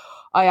 but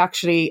I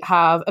actually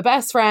have a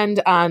best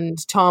friend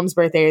and Tom's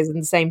birthday is on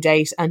the same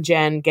date and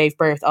Jen gave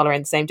birth all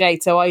around the same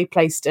date. So I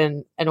placed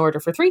an order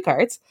for 3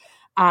 cards.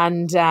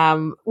 And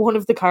one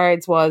of the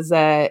cards was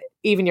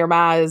even your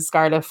ma is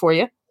Scarlet for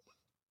you.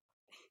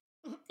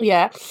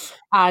 Yeah.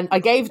 And I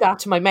gave that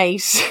to my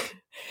mate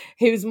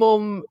whose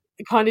mum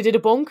kind of did a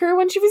bunker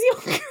when she was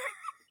younger.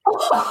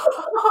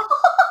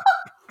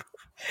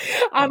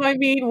 And I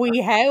mean, we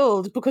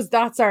howled because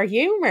that's our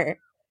humour.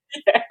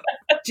 Yeah.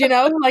 Do you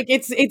know, like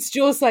it's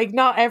just like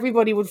not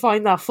everybody would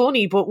find that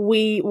funny, but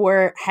we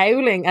were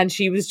howling and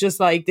she was just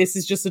like, this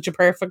is just such a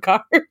perfect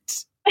card.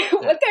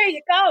 Well, there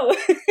you go.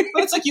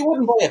 But it's like you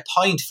wouldn't buy a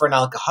pint for an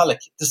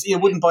alcoholic. You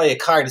wouldn't buy a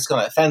card that's going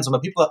to offend someone.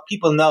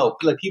 People know.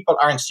 Like, people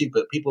aren't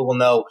stupid. People will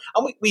know.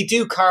 And we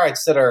do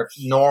cards that are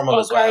normal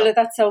as well. Carla,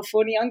 that's so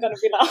funny. I'm going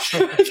to be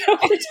laughing.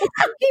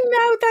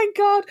 No, thank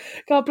God.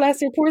 God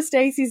bless her. Poor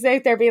Stacey's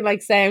out there being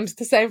like, sound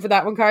the same for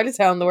that one, Carla's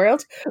telling the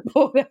world.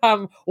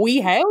 But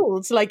we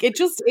held. Like, it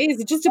just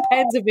is. It just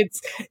depends if it's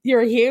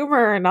your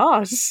humour or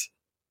not.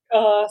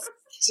 Oh,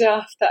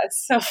 Jeff, that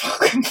is so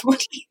fucking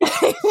funny.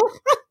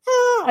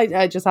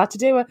 I just had to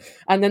do it.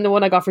 And then the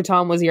one I got for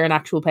Tom was, you're an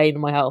actual pain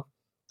in my hole.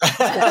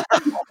 And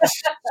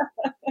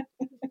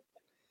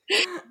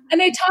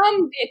now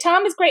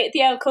Tom is great at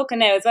the old cooking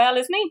now as well,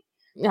 isn't he?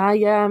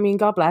 Yeah, I mean,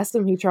 God bless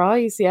him. He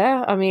tries,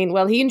 yeah. I mean,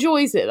 well, he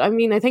enjoys it. I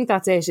mean, I think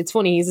that's it. It's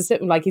funny. He's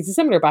a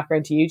similar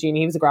background to Eugene.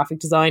 He was a graphic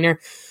designer,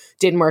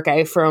 didn't work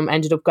out for him,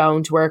 ended up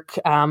going to work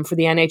for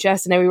the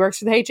NHS, and now he works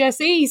for the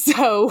HSE.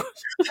 So,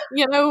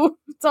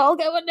 it's all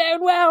going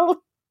down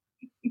well.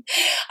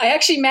 I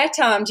actually met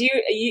Tom.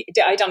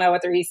 I don't know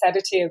whether he said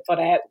it to you, but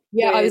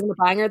yeah, I was in the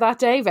banger that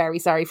day. Very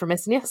sorry for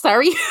missing you.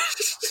 Sorry.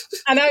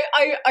 And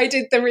I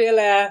did the real.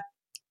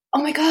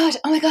 Oh my god!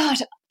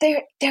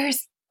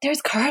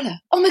 There's Carla.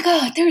 Oh my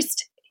god!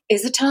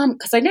 Is it Tom?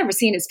 Because I'd never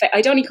seen his face.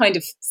 I'd only kind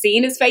of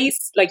seen his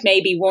face, like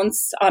maybe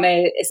once on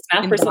a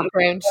snap in or something.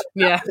 Background.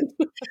 Yeah.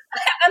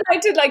 And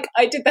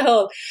I did the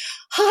whole,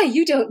 hi,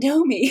 you don't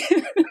know me.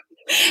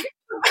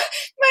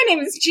 My name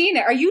is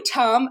Gina. Are you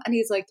Tom? And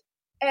he's like,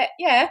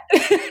 yeah.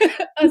 I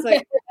was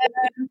like,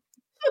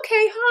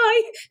 okay,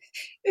 hi.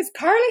 Is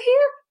Carla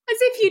here? As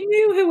if you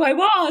knew who I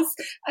was.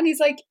 And he's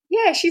like,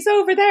 yeah, she's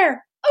over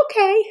there.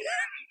 Okay.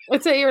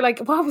 I'd say you're like,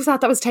 what was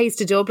that? That was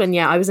Taste of Dublin.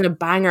 Yeah, I was in a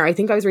banger. I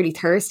think I was really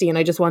thirsty and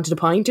I just wanted a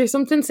pint or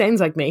something.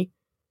 Sounds like me.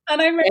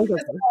 And I remember,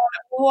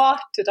 what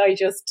did I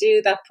just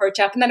do, that poor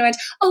chap? And then I went,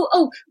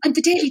 oh, and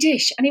the Daily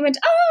Dish. And he went,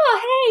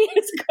 hey,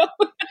 how's it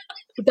going?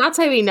 But that's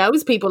how he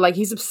knows people. Like,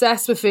 he's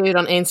obsessed with food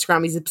on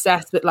Instagram. He's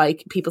obsessed with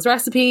like people's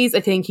recipes.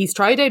 I think he's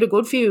tried out a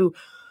good few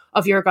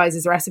of your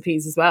guys'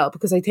 recipes as well,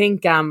 because I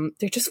think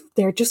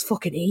they're just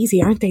fucking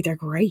easy, aren't they? They're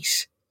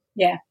great.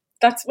 Yeah,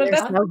 that's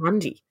so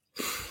handy.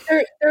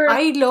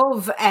 I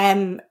love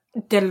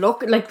the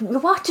look. Like,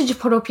 what did you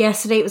put up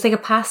yesterday? It was like a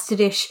pasta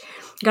dish.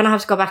 I'm gonna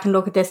have to go back and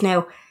look at this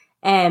now.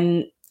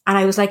 And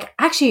I was like,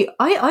 actually,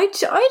 I'd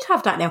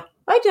have that now.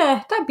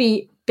 That'd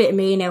be a bit of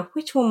me now.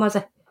 Which one was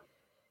it?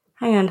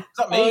 Hang on. Is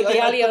that me? The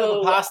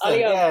alio pasta.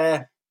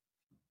 Yeah.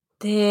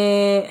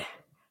 The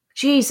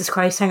Jesus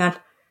Christ, hang on.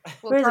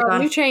 Where's it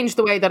gone? You changed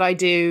the way that I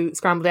do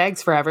scrambled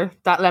eggs forever.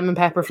 That lemon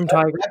pepper from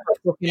Tiger.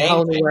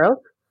 Whole new world.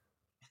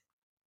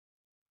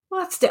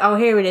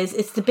 Here it is.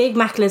 It's the Big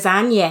Mac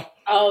lasagna.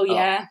 Oh,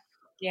 yeah.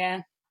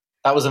 Yeah.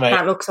 That was amazing.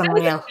 That looks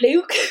unreal.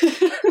 Luke.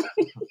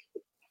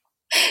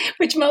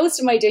 Which most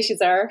of my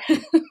dishes are.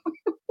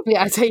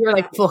 Yeah, I'd say you're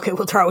like, fuck it,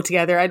 we'll throw it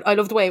together. I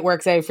love the way it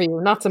works out for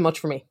you. Not so much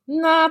for me.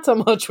 Not so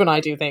much when I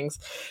do things.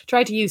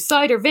 Tried to use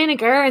cider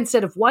vinegar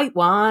instead of white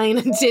wine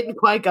and didn't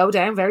quite go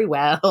down very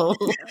well.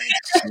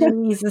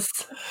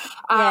 Jesus.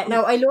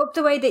 No, I love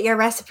the way that your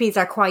recipes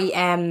are quite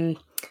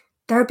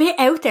they're a bit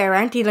out there,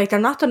 aren't they? Like, they're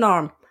not the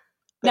norm.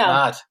 No,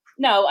 Mad.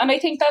 no, and I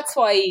think that's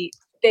why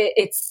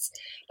it's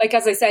like,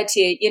 as I said to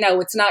you,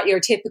 it's not your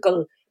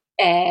typical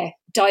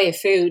diet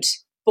food,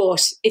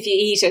 but if you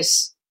eat it,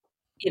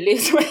 you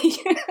lose weight.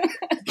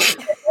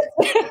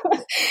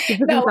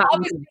 No,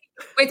 obviously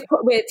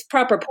with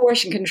proper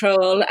portion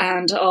control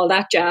and all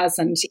that jazz,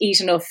 and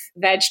eat enough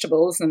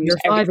vegetables and You're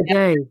 5 a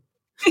day.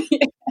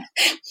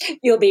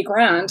 You'll be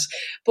grand.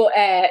 But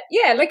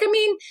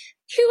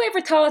who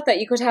ever thought that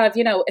you could have,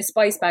 a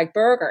spice bag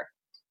burger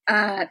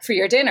for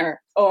your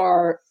dinner,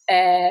 or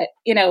a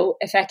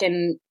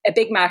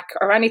Big Mac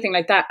or anything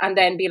like that, and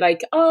then be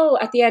like, oh,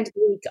 at the end of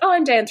the week, oh,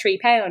 I'm down 3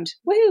 pounds.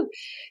 Woo!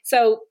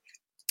 So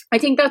I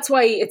think that's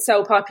why it's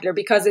so popular,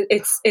 because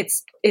it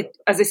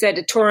as I said,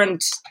 it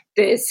turned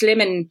the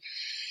slimming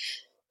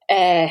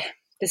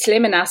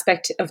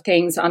aspect of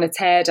things on its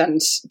head,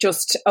 and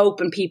just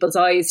opened people's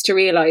eyes to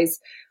realize,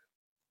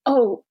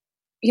 oh,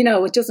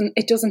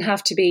 it doesn't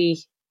have to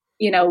be,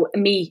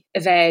 me,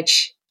 a veg,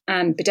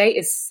 and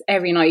potatoes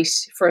every night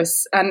for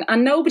us, and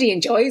nobody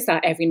enjoys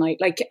that every night.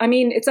 Like, I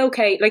mean, it's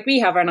okay. Like, we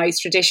have our nice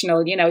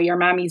traditional, your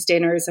mammy's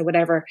dinners or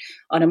whatever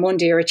on a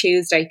Monday or a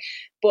Tuesday,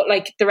 but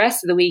like the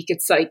rest of the week,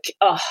 it's like,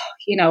 oh,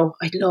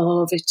 I'd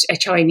love a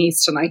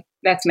Chinese tonight.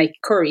 Let's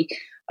make curry.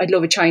 I'd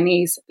love a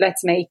Chinese.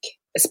 Let's make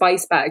a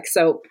spice bag.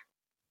 So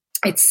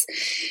it's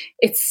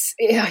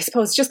I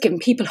suppose just giving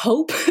people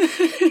hope.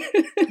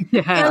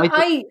 Yeah,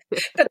 I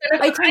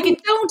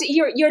think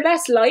you're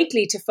less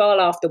likely to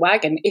fall off the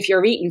wagon if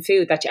you're eating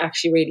food that you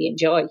actually really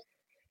enjoy.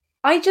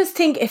 I just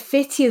think it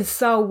fits you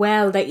so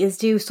well that you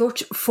do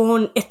such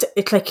fun.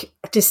 It's like,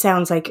 this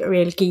sounds like a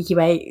real geeky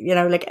way,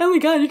 like, oh my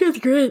God, you guys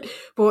are great.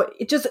 But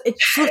it's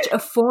such a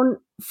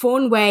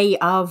fun way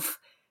of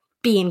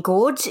being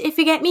good, if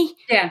you get me.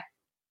 Yeah.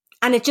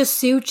 And it just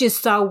suits you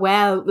so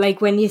well. Like,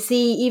 when you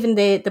see even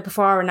the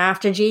before and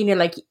after, Jean, you're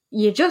like,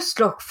 you just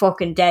look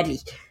fucking deadly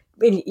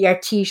in your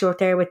t-shirt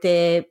there with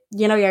the,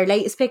 your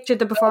latest picture,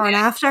 the before and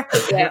after.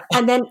 Yeah.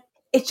 And then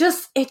it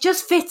just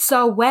fits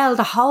so well.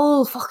 The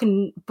whole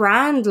fucking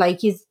brand,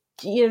 like,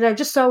 they're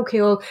just so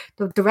cool.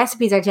 The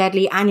recipes are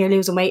deadly, and you're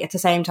losing weight at the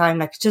same time.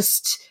 Like,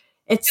 it's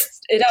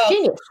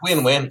genius.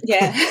 Win-win.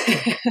 Yeah.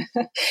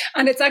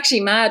 And it's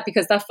actually mad,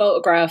 because that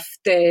photograph,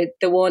 the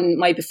one,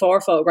 my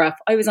before photograph,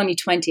 I was only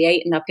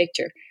 28 in that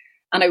picture,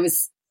 and I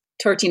was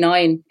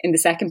 39 in the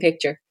second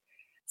picture.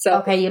 So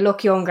okay, you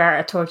look younger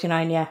at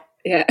 39, yeah.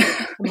 Yeah.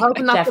 I'm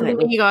hoping that's for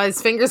me,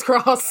 guys. Fingers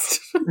crossed.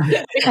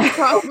 Fingers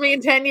crossed for me in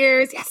 10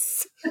 years.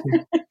 Yes.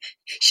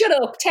 Shut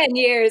up. 10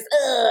 years.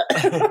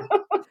 I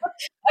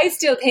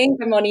still think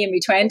I'm only in my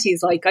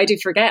 20s. Like, I do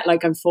forget,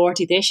 like, I'm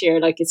 40 this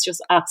year. Like, it's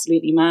just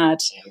absolutely mad.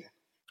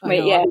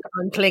 But yeah,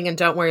 I'm clinging.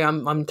 Don't worry.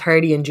 I'm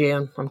 30 in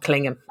June. I'm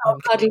clinging. Oh,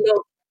 God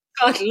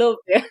love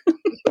you.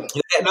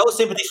 You get no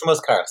sympathy from us,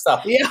 Carl.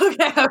 Stop. Yeah.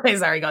 Okay.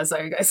 Sorry, guys.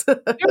 You're 30,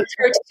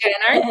 Jen,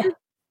 aren't you?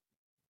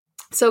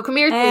 So come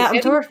here. I'm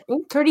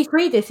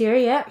 33 this year,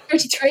 yeah.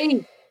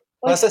 33.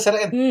 What's that said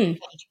again?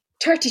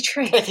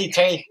 33.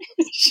 33.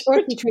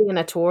 43 and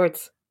a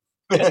towards.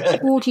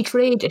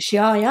 43 this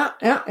year, yeah.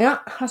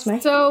 That's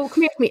me. So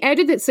come here to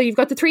me. So you've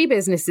got the 3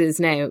 businesses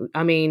now.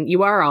 I mean,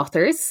 you are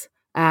authors.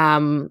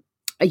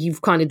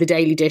 You've kind of the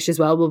Daily Dish as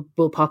well.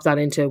 We'll pop that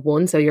into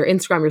one. So your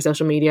Instagram, your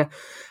social media,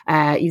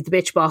 you've the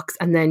Bitch Box,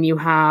 and then you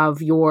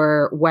have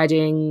your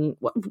wedding.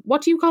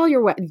 What do you call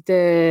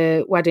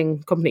the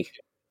wedding company?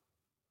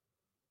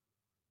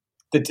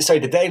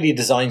 The Daily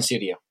Design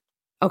Studio.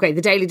 Okay,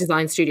 the Daily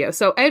Design Studio.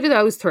 So out of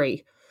those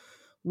 3,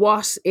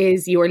 what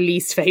is your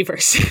least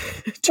favourite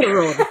to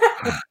run?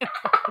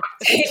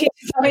 Daily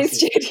Design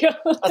Studio.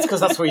 That's because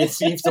that's where you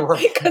see the work.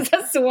 Because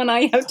that's the one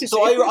I have to do.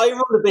 So I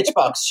run the Bitch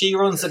Box. She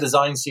runs the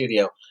Design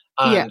Studio.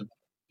 And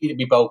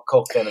we both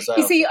cook then as well.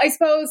 You see, I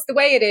suppose the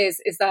way it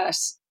is that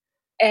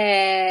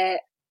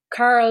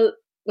Carl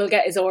will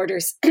get his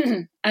orders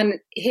and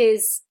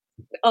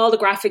all the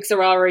graphics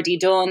are already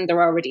done,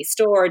 they're already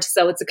stored,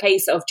 so it's a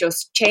case of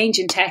just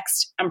changing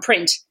text and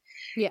print.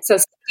 Yeah. So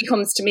somebody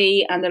comes to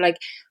me and they're like,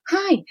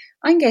 hi,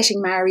 I'm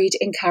getting married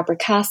in Cabra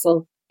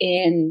Castle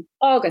in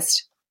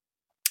August,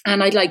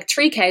 and I'd like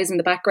 3 cows in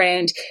the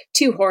background,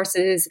 2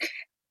 horses,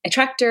 a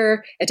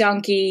tractor, a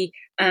donkey,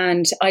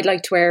 and I'd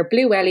like to wear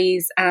blue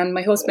wellies, and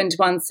my husband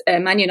wants a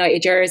Man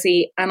United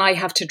jersey, and I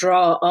have to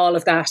draw all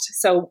of that.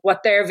 So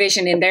what their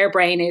vision in their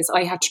brain is,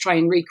 I have to try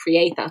and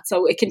recreate that.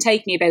 So it can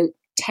take me about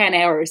 10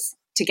 hours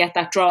to get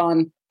that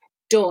drawn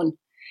done.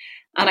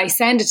 And I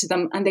send it to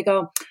them and they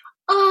go,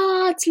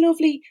 it's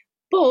lovely.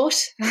 But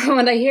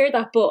when I hear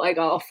that but, I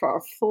go,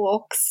 for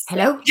fuck's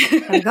hello,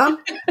 how you going?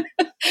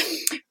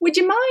 Would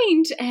you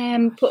mind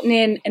putting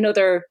in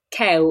another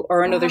cow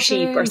or another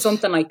sheep or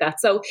something like that?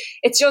 So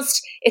it's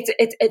just,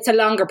 it's a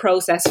longer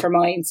process for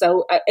mine.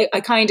 So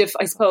I kind of,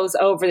 I suppose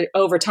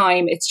over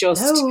time, it's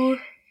just,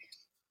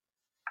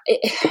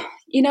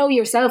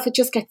 yourself, it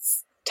just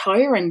gets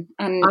tiring.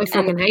 And I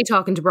fucking hate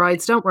talking to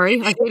brides. Don't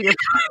worry. I feel you.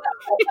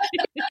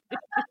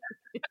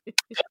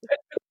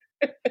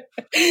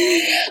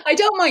 I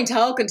don't mind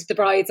talking to the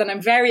brides, and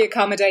I'm very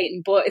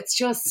accommodating, but it's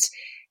just,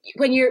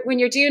 when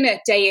you're doing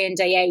it day in,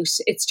 day out,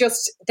 it's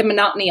just the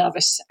monotony of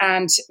it.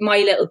 And my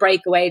little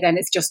breakaway then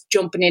is just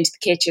jumping into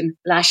the kitchen,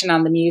 lashing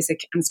on the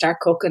music and start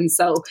cooking.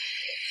 So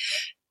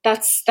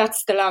that's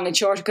the long and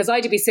short, because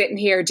I'd be sitting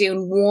here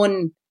doing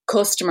one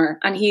customer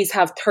and he's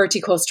have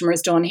 30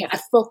 customers done here. I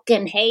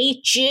fucking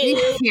hate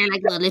you. You're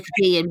like a little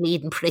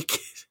bleeding prick.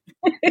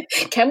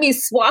 Can we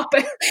swap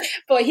it?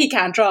 But he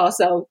can't draw,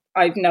 so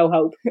I've no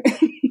hope.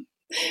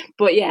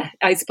 But yeah,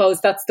 I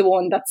suppose that's the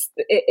one.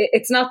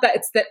 It's not that,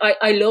 it's that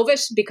I love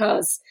it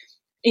because,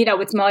 you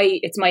know,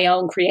 it's my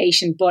own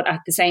creation, but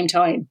at the same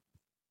time,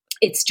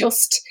 it's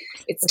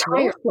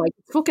tired. Like,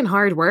 it's fucking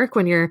hard work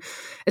when you're,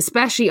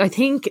 especially, I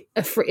think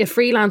a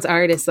freelance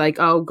artist, like,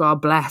 oh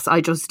God bless,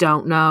 I just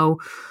don't know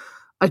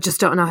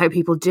how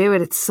people do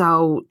it. It's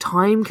so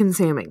time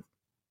consuming.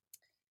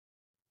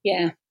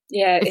 Yeah,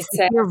 it's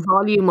your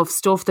volume of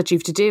stuff that you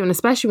have to do, and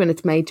especially when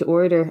it's made to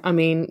order. I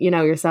mean, you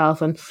know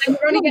yourself, and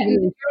you're only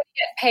getting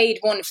paid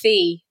one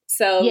fee,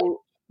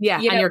 so yeah,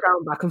 and you're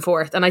going back and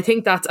forth. And I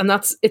think that's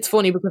it's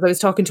funny because I was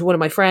talking to one of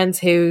my friends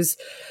who's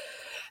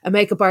a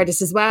makeup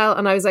artist as well,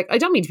 and I was like, I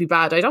don't mean to be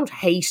bad, I don't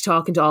hate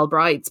talking to all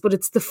brides, but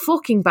it's the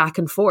fucking back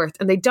and forth,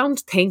 and they don't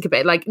think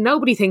about it. Like,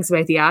 nobody thinks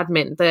about the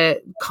admin,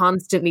 the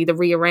constantly the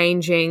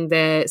rearranging,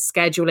 the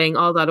scheduling,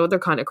 all that other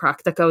kind of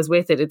crack that goes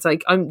with it. It's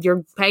like,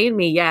 you're paying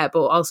me, yeah,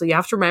 but also you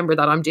have to remember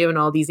that I'm doing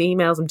all these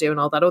emails, I'm doing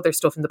all that other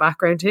stuff in the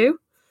background too.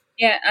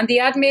 Yeah, and the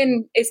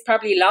admin is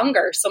probably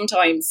longer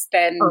sometimes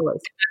than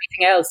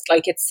anything else.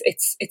 Like, it's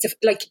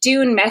like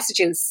doing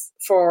messages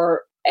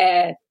for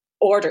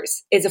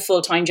orders is a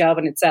full-time job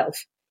in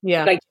itself.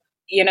 Yeah. Like,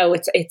 you know,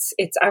 it's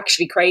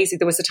actually crazy.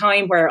 There was a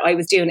time where I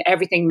was doing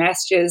everything,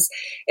 messages,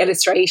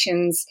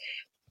 illustrations,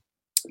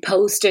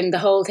 posting, the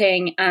whole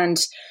thing, and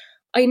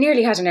I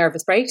nearly had a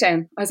nervous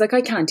breakdown. I was like,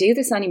 I can't do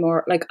this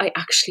anymore. Like, I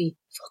actually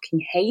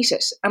fucking hate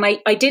it. And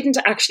I didn't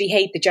actually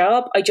hate the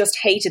job. I just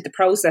hated the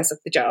process of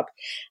the job.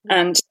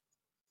 And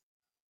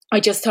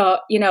I just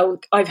thought, you know,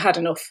 I've had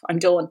enough. I'm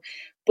done.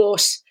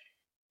 But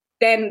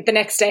then the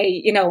next day,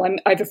 you know,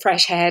 I have a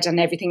fresh head and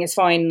everything is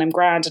fine and I'm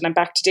grand and I'm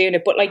back to doing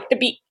it. But like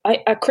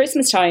at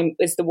Christmas time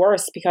is the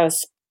worst,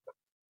 because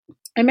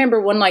I remember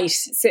one night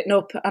sitting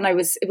up and it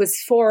was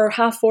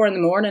 4:30 in the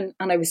morning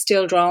and I was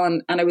still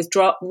drawing, and I was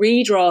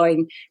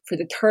redrawing for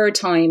the third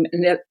time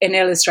an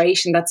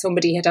illustration that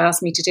somebody had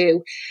asked me to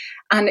do.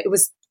 And it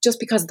was just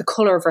because of the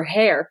colour of her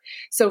hair.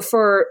 So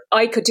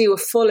I could do a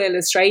full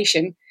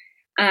illustration,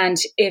 and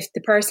if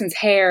the person's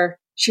hair,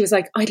 she was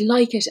like, I'd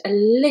like it a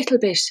little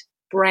bit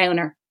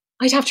browner,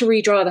 I'd have to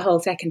redraw the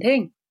whole second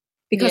thing,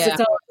 because it's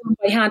all done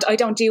by hand. I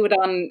don't do it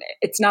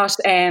it's not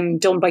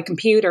done by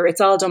computer,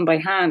 it's all done by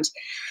hand.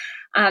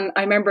 And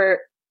I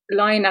remember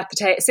sitting at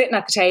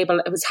the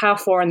table, it was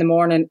 4:30 in the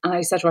morning, and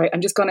I said, right,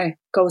 I'm just going to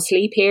go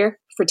sleep here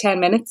for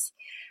 10 minutes.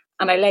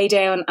 And I lay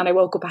down and I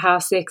woke up at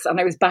 6:30 and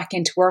I was back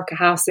into work at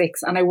 6:30,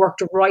 and I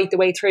worked right the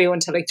way through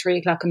until like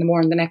 3:00 in the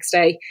morning the next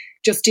day,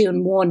 just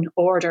doing one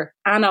order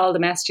and all the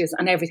messages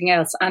and everything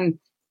else. And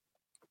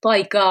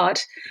by God,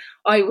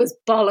 I was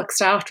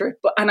bollocks after it.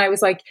 And I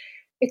was like,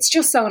 it's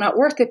just so not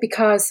worth it,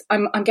 because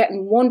I'm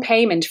getting one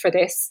payment for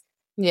this,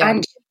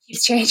 and she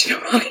keeps changing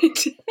her mind.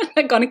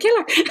 I'm going to kill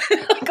her.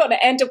 I'm going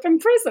to end up in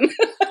prison.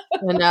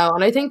 I know.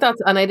 And I think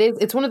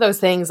it's one of those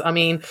things. I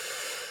mean,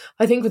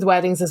 I think with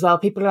weddings as well,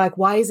 people are like,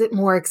 why is it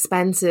more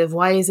expensive?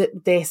 Why is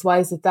it this? Why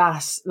is it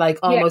that? Like,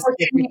 almost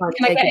can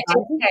I get it?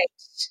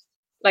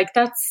 Like,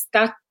 that's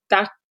that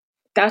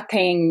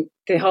thing,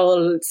 the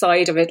whole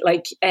side of it.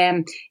 Like,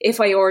 if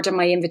I order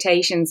my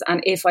invitations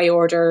and if I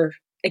order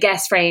a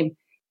guest frame,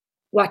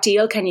 what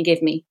deal can you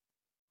give me?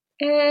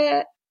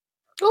 It's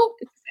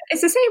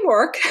the same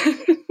work.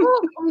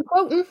 I'm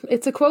quoting.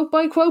 It's a quote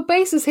by quote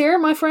basis here,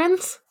 my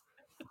friends.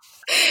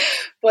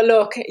 But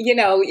look, you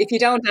know, if you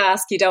don't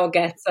ask, you don't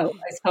get. So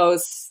I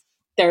suppose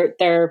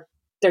they're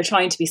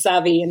trying to be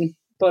savvy,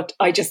 but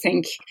I just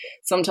think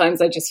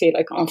sometimes I just feel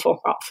like, oh,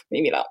 fuck off,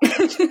 maybe not.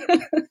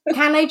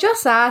 Can I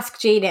just ask,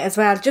 Gina, as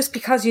well, just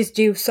because you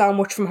do so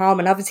much from home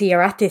and obviously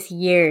you're at this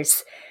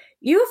years,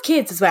 you have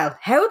kids as well.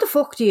 How the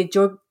fuck do you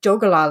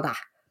juggle all that?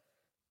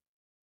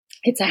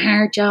 It's a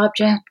hard job,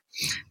 Jen.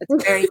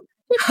 It's very...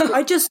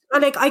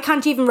 I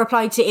can't even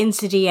reply to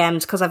Insta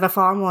DMs because I have a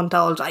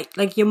 4-month-old.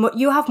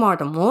 You have more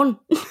than one.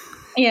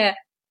 Yeah.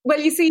 Well,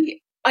 you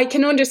see, I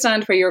can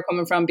understand where you're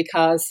coming from,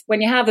 because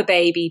when you have a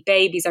baby,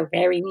 babies are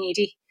very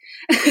needy.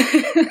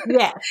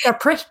 Yeah, they're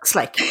pricks,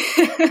 like.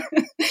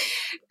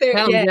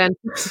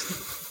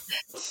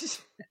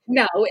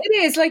 No,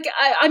 it is like,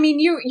 I mean,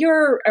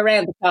 you're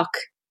around the clock.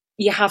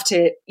 You have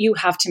to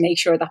make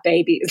sure that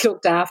baby is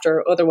looked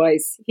after,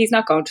 otherwise he's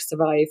not going to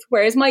survive.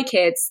 Whereas my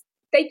kids,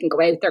 they can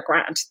go out, they're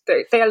grand,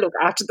 they'll look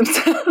after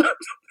themselves.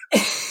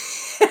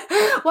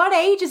 What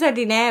ages are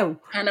they now?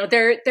 I know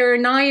they're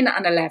 9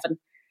 and 11.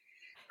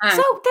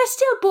 So they're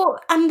still,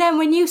 and then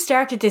when you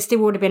started this, they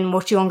would have been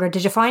much younger.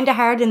 Did you find it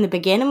hard in the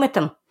beginning with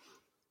them?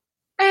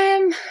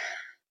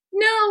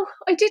 No,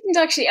 I didn't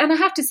actually. And I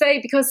have to say,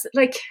 because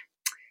like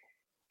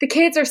the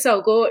kids are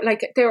so good.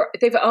 Like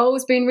they've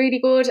always been really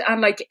good.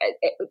 And like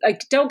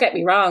don't get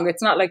me wrong,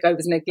 it's not like I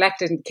was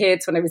neglecting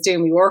kids when I was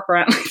doing my work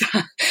around like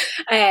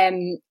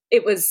that.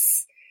 It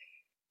was,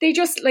 they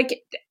just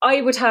like,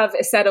 I would have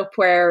a setup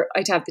where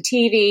I'd have the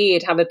TV,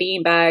 I'd have a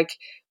beanbag,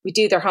 we'd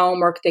do their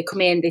homework, they'd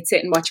come in, they'd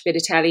sit and watch a bit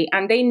of telly,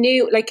 and they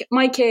knew, like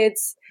my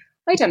kids,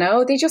 I don't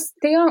know, they're just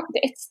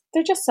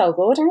so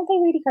good, aren't they,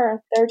 really,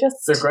 Carl? They're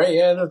great,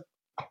 yeah.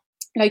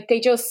 Like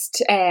they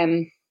just,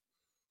 yeah,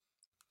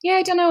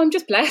 I don't know, I'm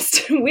just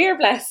blessed. We're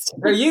blessed.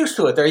 They're used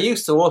to it. They're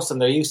used to us,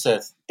 and they're used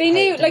to. They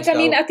knew, like, I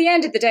mean, at the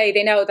end of the day,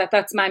 they know that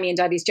that's Mammy and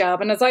Daddy's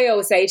job. And as I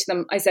always say to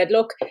them, I said,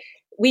 look,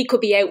 we could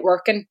be out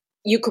working,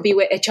 you could be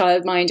with a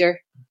childminder,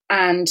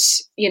 and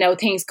you know,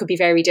 things could be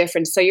very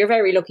different. So you're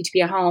very lucky to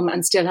be at home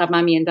and still have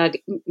Mammy and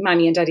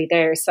Daddy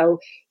there. So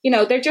you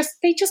know, they just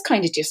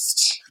kind of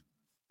just.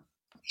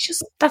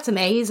 That's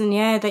amazing,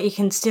 yeah, that you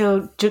can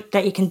still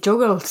that you can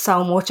juggle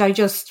so much. I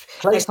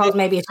suppose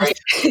maybe it's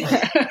just,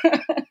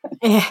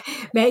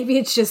 maybe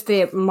it's just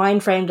the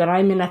mind frame that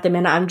I'm in at the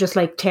minute. I'm just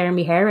like tearing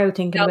my hair out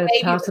thinking about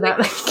the thoughts of that.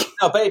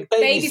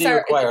 Babies do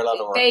require a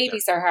lot of work.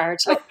 Babies are hard.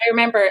 Like I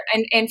remember,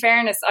 and in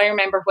fairness, I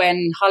remember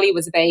when Holly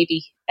was a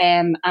baby,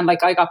 and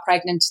like I got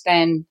pregnant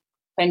then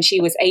when she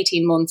was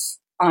 18 months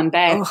on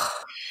bed,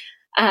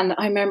 and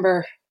I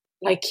remember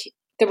like.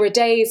 There were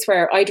days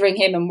where I'd ring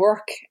him and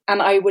work,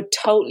 and I would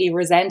totally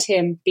resent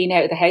him being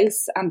out of the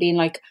house and being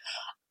like,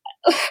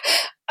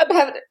 I'm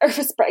having a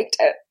nervous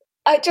breakdown.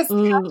 I just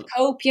can't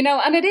cope, you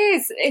know. And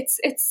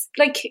it's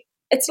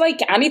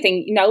like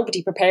anything.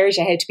 Nobody prepares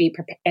you how to be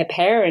a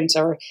parent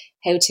or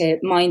how to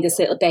mind this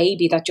little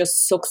baby that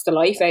just sucks the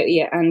life out of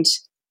you. And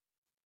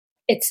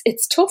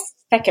it's tough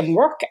fucking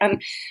work.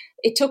 And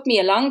it took me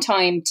a long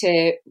time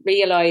to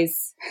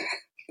realise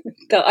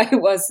that I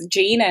was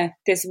Gina,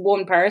 this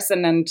one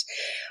person, and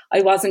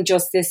I wasn't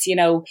just this, you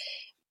know,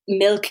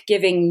 milk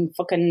giving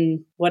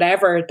fucking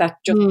whatever that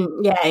just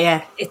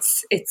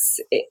It's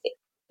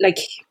like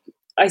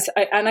I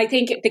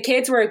think the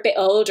kids were a bit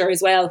older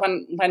as well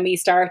when we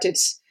started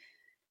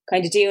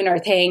kind of doing our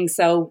thing,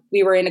 so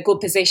we were in a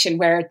good position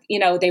where, you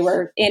know, they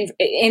were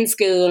in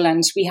school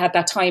and we had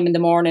that time in the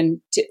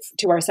morning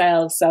to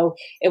ourselves, so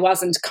it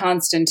wasn't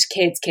constant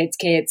kids.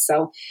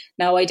 So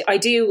now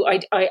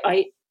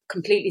I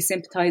completely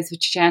sympathise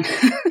with you, Jen.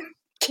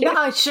 No,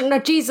 I shouldn't. No,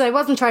 Jesus, I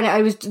wasn't trying to.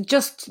 I was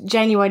just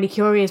genuinely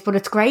curious. But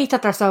it's great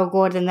that they're so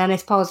good, and then I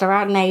suppose they're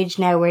at an age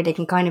now where they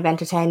can kind of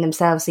entertain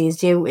themselves. These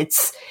do. It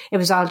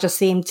was all just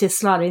seemed to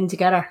slot in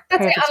together.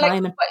 Perfect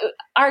timing. Like,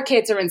 our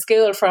kids are in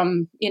school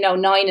from 9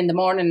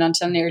 a.m.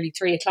 until nearly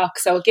 3 o'clock.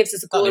 So it gives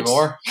us a good.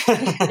 Not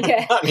anymore.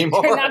 Yeah, not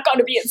anymore. They're not going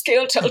to be in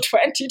school till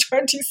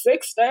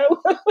 2026 now.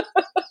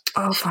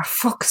 Oh, for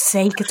fuck's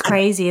sake! It's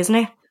crazy, isn't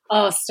it?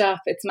 Oh,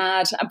 stop. It's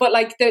mad. But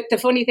like the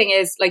funny thing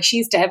is, like,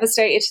 she's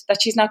devastated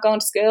that she's not going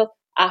to school.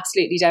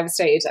 Absolutely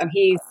devastated. And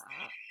he's,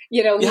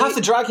 you have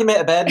to drag him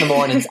out of bed in the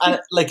mornings. And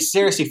like,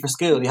 seriously, for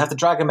school, you have to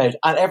drag him out.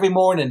 And every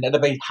morning at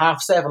about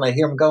 7:30, I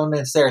hear him going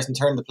downstairs and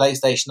turn the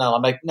PlayStation on.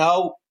 I'm like,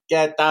 no,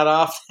 get that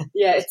off.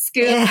 Yeah, it's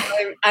school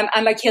time.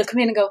 And like, he'll come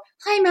in and go,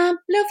 hi, Mom,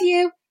 love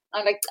you.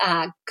 I'm like,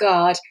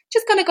 God,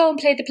 just gonna go and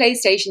play the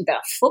PlayStation. The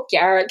fuck you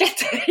are,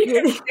 get there.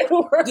 You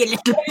little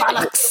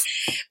bollocks.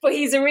 But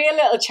he's a real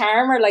little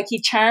charmer. Like, he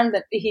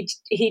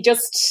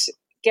just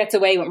gets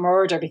away with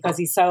murder because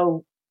he's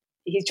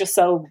just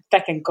so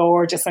fucking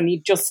gorgeous. And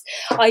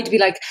I'd be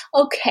like,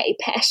 okay,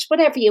 pet,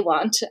 whatever you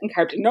want. And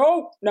Carl,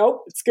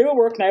 no, it's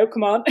schoolwork now,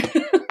 come on.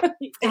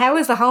 How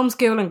is the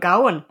homeschooling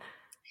going?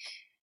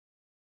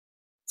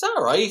 It's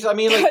all right. I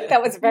mean, like,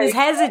 that was very. He's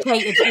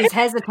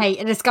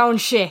hesitating. It's going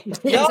shit.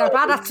 He's like,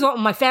 that's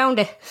something. I found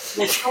it.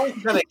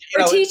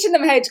 We're teaching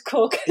them how to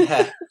cook.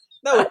 Yeah.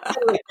 No, it's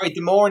like, right,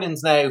 the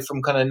mornings now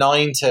from kind of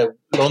 9 to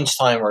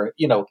lunchtime, or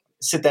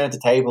sit down at the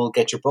table,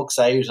 get your books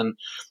out, and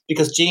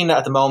because Gina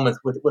at the moment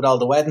with all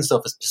the wedding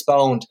stuff is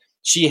postponed,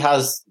 she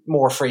has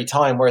more free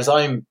time, whereas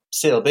I'm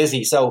still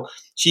busy, so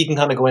she can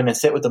kind of go in and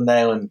sit with them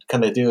now and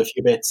kind of do a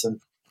few bits, and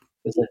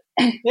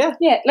yeah,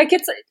 like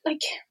it's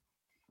like.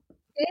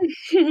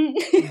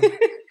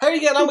 How are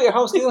you getting on with your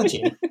homeschooling,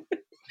 Gina?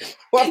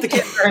 What have the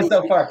kids learned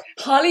so far?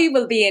 Holly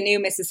will be a new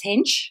Mrs.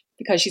 Hinch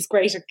because she's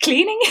great at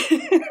cleaning.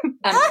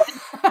 And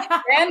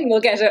then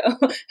we'll get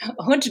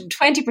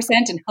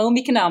 120% in home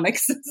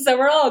economics. So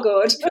we're all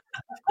good.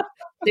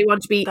 They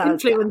want to be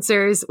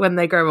influencers when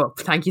they grow up.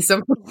 Thank you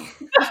so much.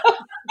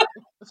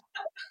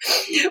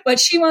 But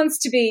she wants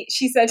to be,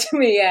 she said to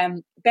me,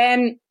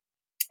 Ben,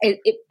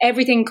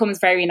 everything comes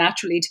very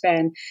naturally to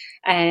Ben.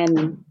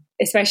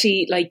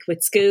 Especially like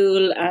with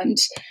school and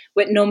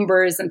with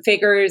numbers and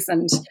figures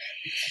and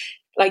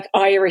like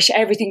Irish,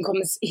 everything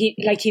comes.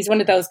 He's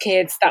one of those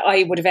kids that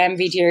I would have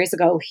envied years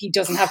ago. He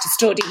doesn't have to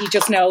study; he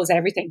just knows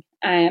everything.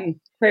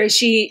 Whereas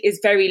she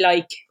is very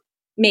like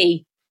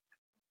me.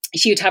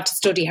 She would have to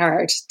study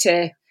hard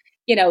to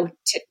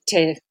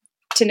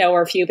know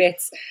her few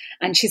bits.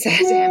 And she said,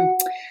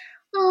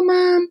 "Oh,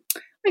 Mom,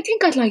 I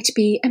think I'd like to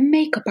be a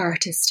makeup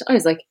artist." I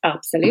was like,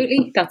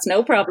 absolutely, that's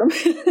no problem.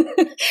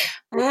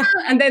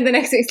 And then the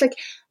next day it's like,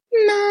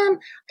 Mom,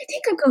 I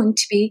think I'm going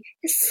to be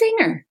a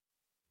singer.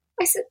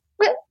 I said,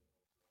 well,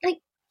 like,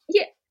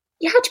 yeah,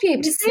 you have to be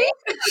able to sing.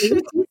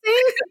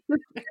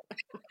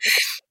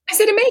 I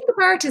said, a makeup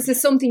artist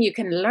is something you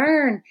can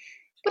learn.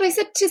 But I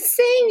said, to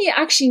sing, you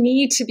actually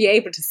need to be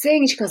able to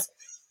sing. She goes,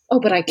 oh,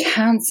 but I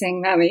can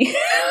sing, Mammy.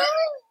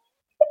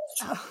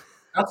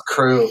 That's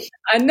cruel.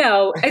 I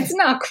know, it's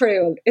not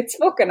cruel. It's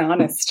fucking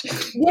honest.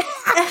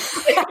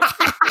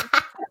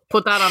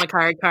 Put that on a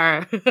card,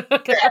 Cara. It's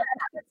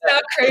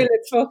not cruel,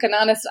 it's fucking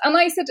honest. And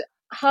I said,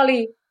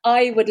 Holly,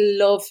 I would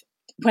love,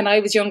 when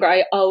I was younger,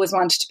 I always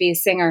wanted to be a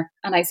singer.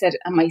 And I said,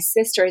 and my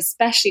sister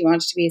especially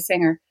wanted to be a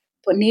singer,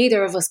 but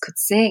neither of us could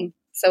sing.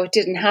 So it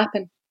didn't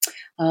happen.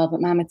 Oh,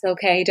 but Mom, it's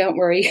okay. Don't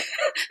worry.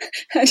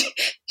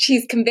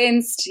 She's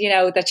convinced,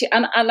 that she,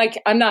 and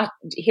like, I'm not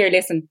here,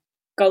 listen,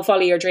 go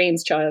follow your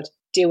dreams, child.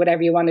 Do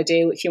whatever you want to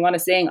do. If you want to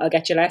sing, I'll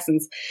get you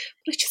lessons.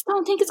 But I just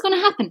don't think it's going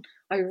to happen.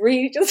 I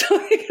really just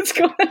don't think it's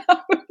going to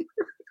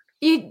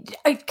happen.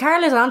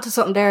 Carla's onto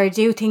something there. I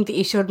do think that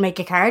you should make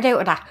a card out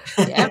of that.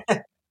 Yeah.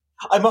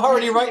 I'm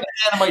already writing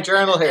it down in my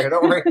journal here.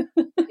 Don't worry.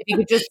 If you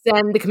could just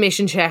send the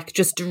commission check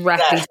just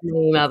directly to the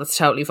email, that's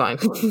totally fine.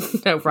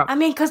 No problem. I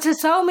mean, because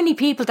there's so many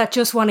people that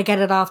just want to get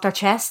it off their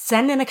chest.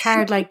 Sending a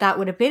card like that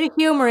with a bit of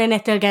humour in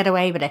it, they'll get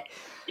away with it.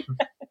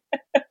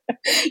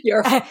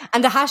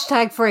 And the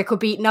hashtag for it could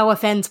be no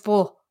offence,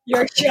 but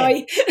you're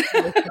shy.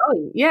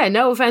 Yeah,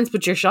 no offence,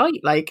 but you're shy.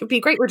 Like, it'd be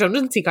a great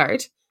redundancy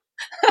card.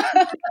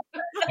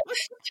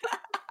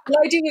 Well,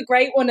 I do a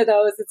great one of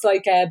those. It's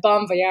like a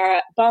bon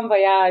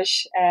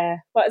voyage.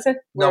 What is it?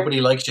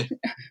 Nobody likes you.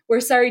 We're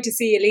sorry to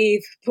see you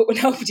leave,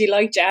 but nobody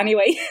liked you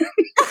anyway.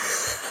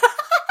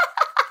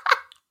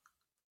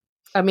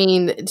 I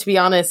mean, to be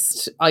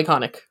honest,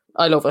 iconic.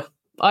 I love it.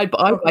 I'd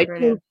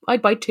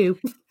buy two.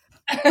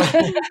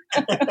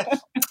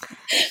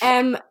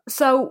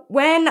 So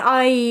when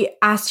I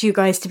asked you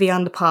guys to be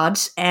on the pod,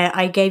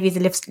 I gave you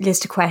the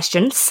list of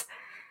questions.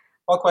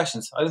 What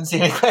questions? I didn't see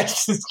any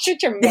questions.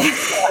 Shut your mouth.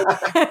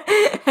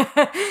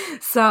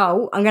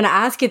 So I'm going to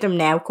ask you them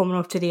now, coming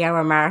up to the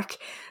hour mark.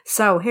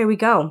 So here we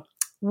go.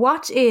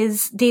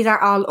 These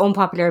are all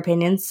unpopular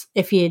opinions.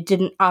 If you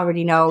didn't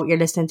already know, you're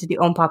listening to the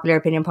Unpopular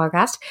Opinion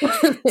podcast.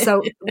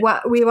 So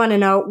what we want to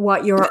know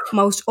what your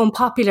most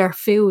unpopular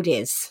food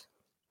is.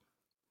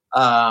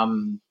 I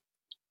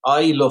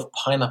love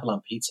pineapple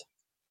on pizza.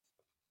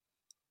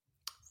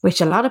 Which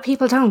a lot of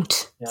people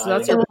don't. Yeah, so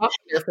that's your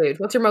popular food.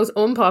 What's your most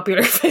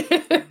unpopular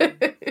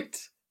food?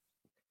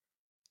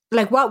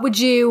 Like, what would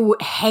you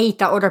hate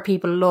that other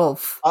people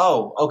love?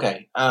 Oh,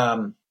 okay.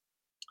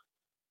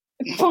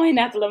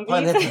 Pineapple on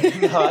pizza.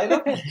 No, I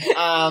don't.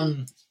 I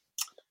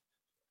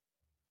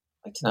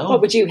don't know. What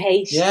would you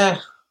hate? Yeah.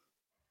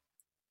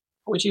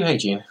 What would you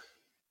hate, Jean?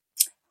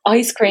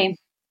 Ice cream.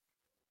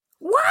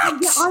 What?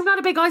 Yeah, I'm not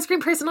a big ice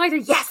cream person either.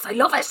 Yes, I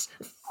love it.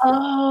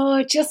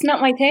 Oh, just not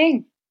my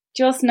thing.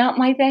 Just not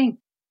my thing.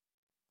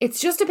 It's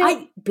just a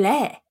bit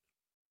bleh.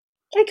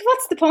 Like,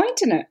 what's the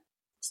point in it?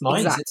 It's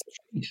nice. Exactly.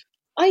 It's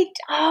sweet.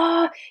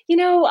 I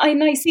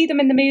see them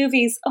in the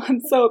movies. Oh, I'm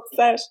so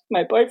upset.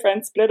 My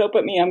boyfriend split up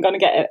with me. I'm going to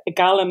get a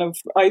gallon of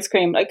ice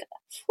cream. Like,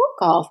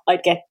 fuck off.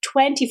 I'd get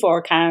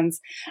 24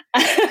 cans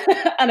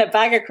and a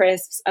bag of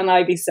crisps and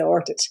I'd be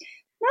sorted.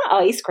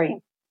 Not ice cream.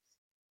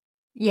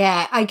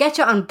 Yeah, I get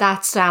you on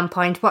that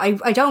standpoint,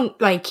 but I don't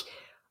like.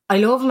 I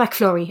love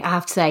McFlurry, I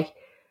have to say.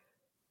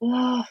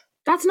 Oh,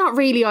 that's not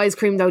really ice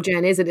cream though,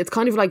 Jen, is it? It's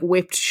kind of like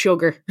whipped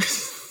sugar.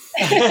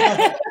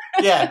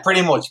 Yeah,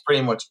 pretty much.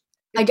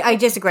 I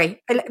disagree.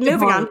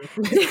 Moving on.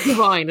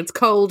 Divine. It's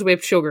cold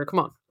whipped sugar.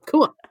 Come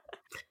on.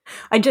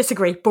 I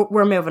disagree, but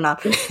we're moving on.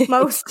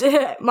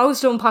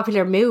 Most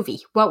unpopular movie.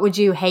 What would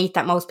you hate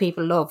that most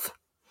people love?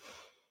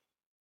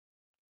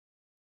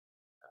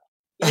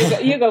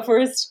 You go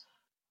first.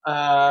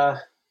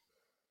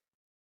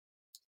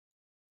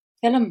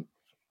 Film.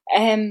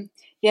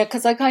 Yeah,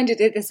 because I kind of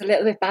did this a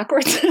little bit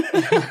backwards.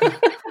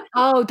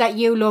 Oh, that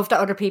you love that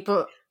other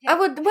people. Yeah.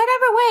 Whatever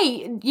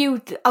way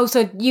you. Oh,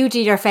 so you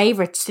did your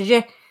favourites, did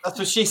you? That's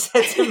what she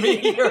said to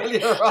me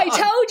earlier on. I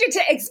told you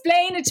to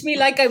explain it to me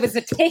like I was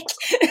a tick.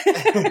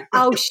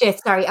 Oh shit!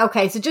 Sorry.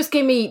 Okay, so just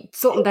give me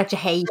something that you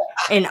hate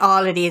in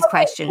all of these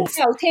questions.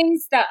 No,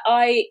 things that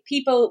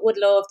people would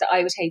love that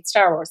I would hate.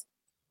 Star Wars.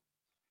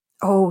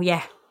 Oh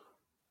yeah.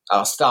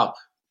 Oh, stop.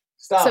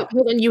 So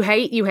then you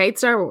hate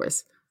Star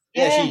Wars?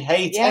 Yeah, she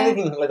hates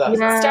anything like that.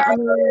 Yeah. Star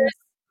Wars,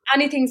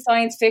 anything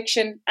science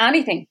fiction.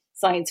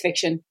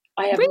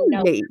 I have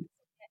really?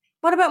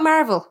 What about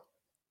Marvel?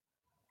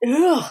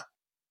 Ugh.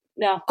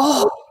 No.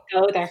 Oh,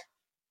 go there.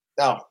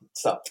 No,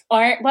 stop.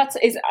 Iron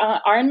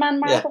Man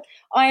Marvel? Yeah.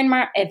 Iron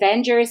Man,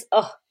 Avengers.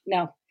 Oh,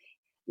 no.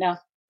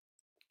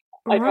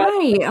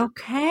 Right,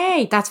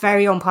 okay. That's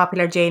very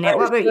unpopular, Gina.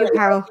 What about you,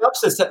 Carol? The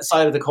opposite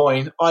side of the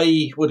coin,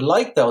 I would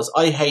like those.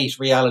 I hate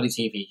reality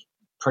TV,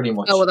 pretty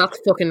much. Oh, well, that's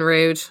fucking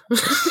rude.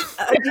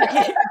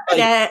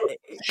 Yeah.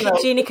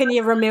 Gina, can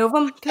you remove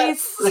them,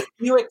 please? A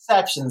few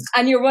exceptions.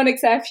 And your one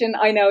exception,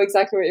 I know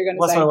exactly what you're going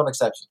to say. What's my one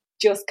exception?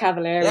 Just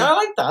Cavallari. Yeah, I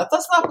like that.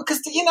 That's not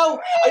because,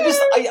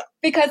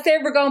 because they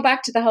were going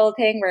back to the whole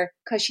thing where,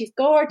 because she's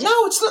gorgeous.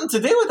 No, it's nothing to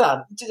do with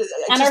that.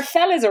 And her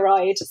fella's a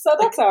ride, so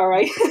that's all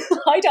right.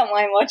 I don't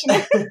mind watching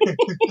it.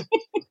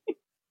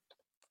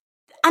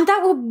 And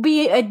that would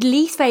be a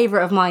least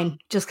favourite of mine,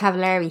 Just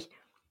Cavallari.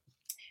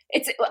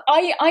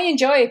 I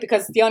enjoy it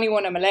because it's the only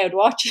one I'm allowed to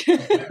watch.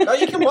 No,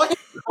 you can watch it.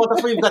 Well,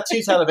 that's why you've got 2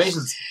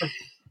 televisions.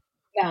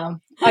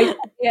 No,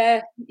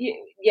 because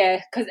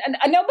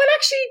I know. But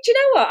actually, do you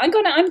know what?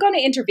 I'm gonna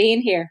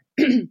intervene here.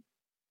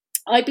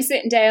 I'd be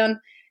sitting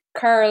down.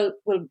 Carl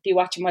will be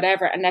watching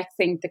whatever, and next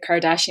thing the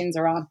Kardashians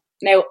are on.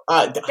 Now,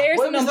 there's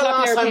when was the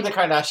last time the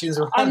Kardashians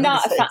were on?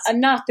 I'm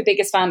not the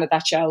biggest fan of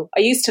that show. I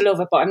used to love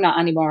it, but I'm not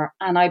anymore.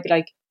 And I'd be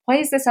like, "Why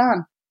is this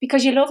on?"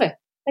 Because you love it.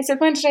 I said,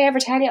 "When did I ever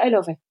tell you I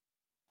love it?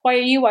 Why are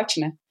you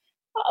watching it?"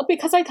 "Oh,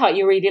 because I thought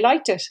you really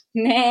liked it."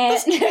 Nah.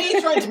 That's me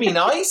trying to be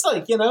nice,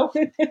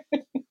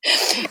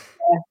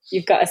 Yeah,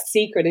 you've got a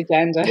secret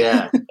agenda.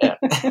 Yeah.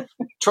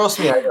 Trust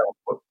me, I know.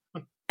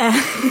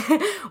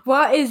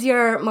 What is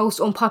your most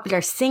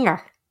unpopular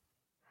singer?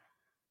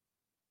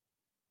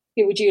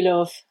 Who would you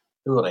love?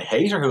 Who would I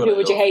hate or who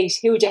would you hate?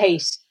 Who would you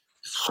hate?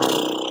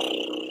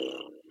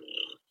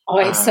 Oh,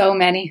 I have so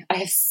many.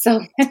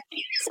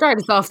 Start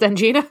us off then,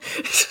 Gina.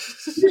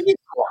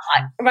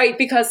 Right,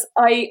 because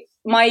my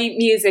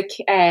music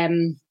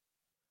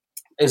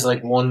is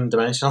like one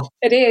dimensional.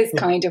 It is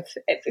kind of,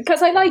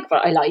 because I like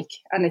what I like,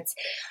 and it's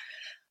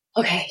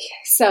okay.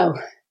 So,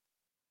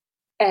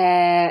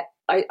 I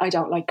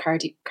don't like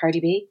Cardi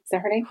B. Is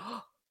that her name?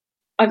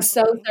 I'm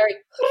so sorry.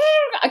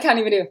 I can't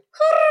even do it.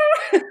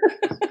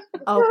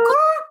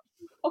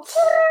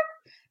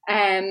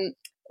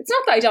 It's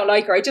not that I don't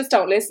like her. I just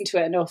don't listen to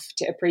it enough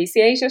to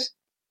appreciate it.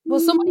 Well,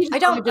 somebody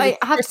I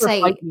have to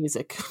say,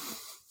 music.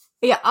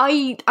 Yeah,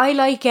 I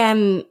like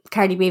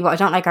Cardi B, but I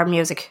don't like her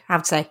music, I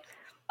have to say.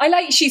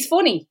 She's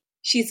funny.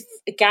 She's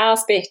a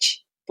gas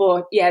bitch.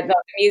 But yeah, the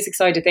music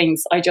side of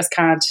things, I just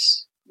can't.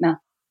 No,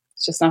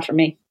 it's just not for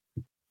me.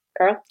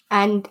 Carol?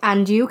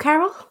 And you,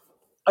 Carol?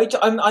 I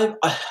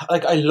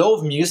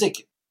love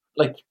music.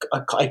 Like,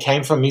 I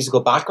came from a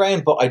musical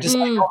background, but I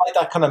don't like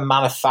that kind of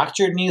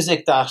manufactured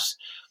music that,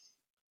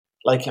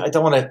 like, I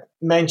don't want to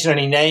mention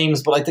any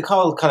names, but like they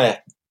call kind of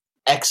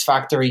X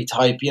Factory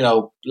type,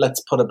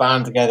 let's put a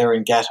band together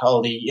and get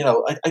all the,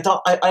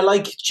 I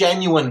like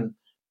genuine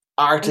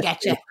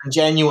artists and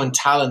genuine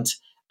talent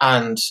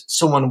and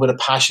someone with a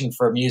passion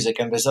for music.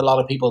 And there's a lot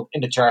of people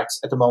in the charts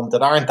at the moment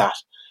that aren't that.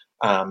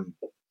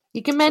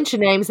 You can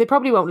mention names; they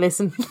probably won't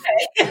listen.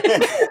 They're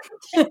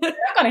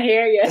not going to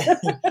hear you.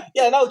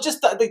 Yeah, no,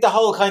 just the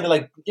whole kind of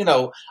like,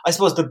 I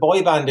suppose the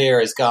boy band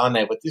era is gone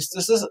now. But this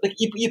is like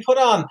you put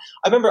on.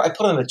 I remember I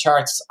put on the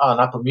charts on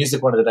Apple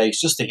Music one of the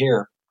days just to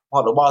hear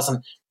what it was,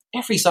 and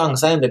every song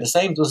sounded the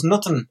same. There was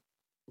nothing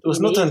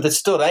that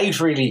stood out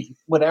really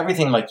with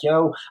everything, And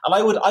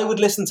I would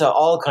listen to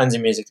all kinds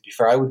of music. To be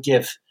fair, I would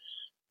give,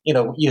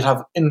 you'd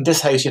have in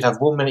this house, you'd have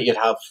 1 minute, you'd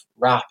have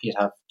rap, you'd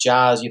have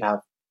jazz, you'd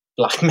have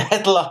black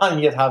metal on,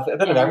 you'd have a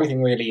bit of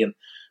everything really.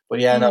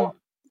 No,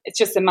 it's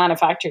just the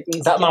manufactured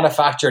music. That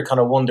manufactured kind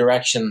of One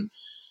Direction,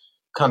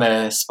 kind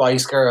of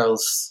Spice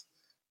Girls,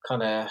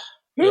 kind of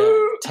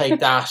Take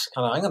That.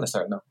 Kind of, I'm going to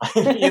start now.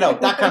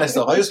 That kind of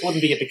stuff. I just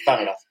wouldn't be a big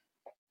fan of that.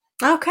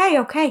 Okay.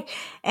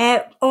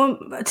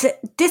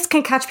 This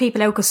can catch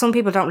people out because some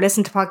people don't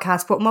listen to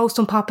podcasts, but most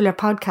unpopular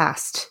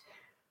podcast.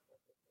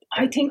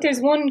 I think there's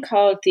one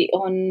called the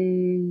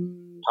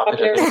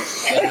Unpopular.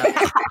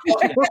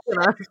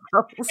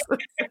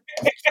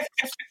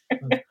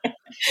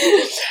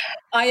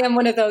 I am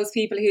one of those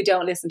people who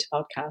don't listen to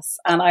podcasts,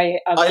 and I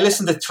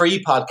listen to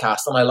 3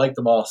 podcasts and I like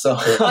them all. So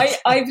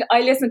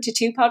I listen to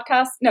 2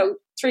 podcasts, no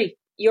 3,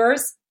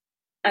 yours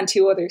and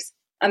 2 others.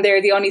 And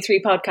they're the only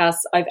 3 podcasts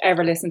I've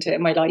ever listened to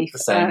in my life. The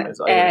same as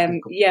I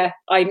yeah,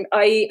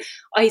 I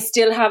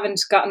still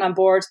haven't gotten on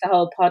board the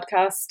whole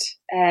podcast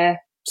thing.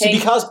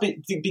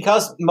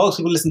 Because most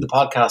people listen to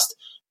podcasts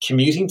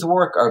commuting to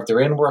work or if they're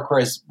in work,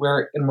 whereas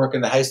we're in work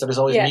in the house, so there's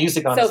always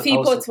music on. So if he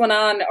puts one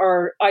on,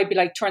 or I'd be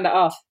like, turn that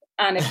off.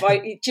 And if I,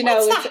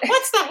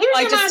 what's that? Here's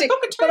I just stick,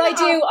 but I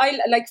do. I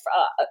like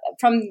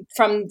from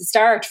the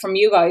start, from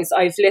you guys,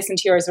 I've listened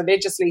to yours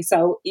religiously.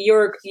 So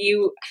I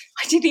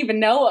didn't even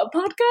know what a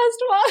podcast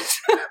was.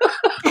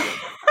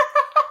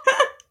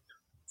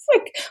 It's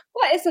like,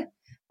 what is it?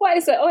 What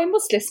is it? Oh, I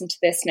must listen to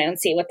this now and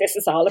see what this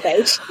is all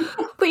about.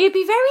 But you'd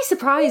be very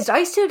surprised.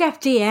 I still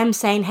get DMs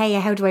saying, "Hey,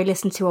 how do I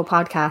listen to a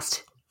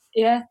podcast?"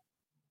 Yeah.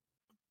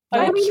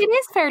 I mean,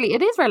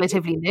 it is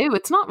relatively new.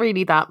 It's not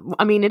really that,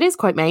 I mean, it is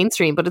quite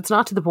mainstream, but it's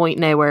not to the point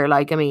now where,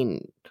 3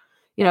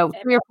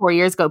 or 4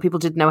 years ago, people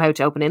didn't know how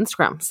to open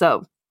Instagram.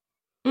 So,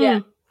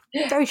 yeah.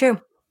 Very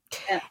true.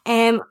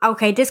 Yeah.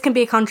 Okay, this can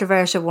be a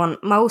controversial one.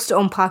 Most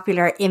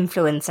unpopular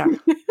influencer.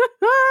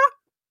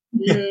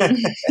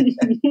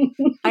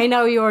 I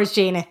know yours,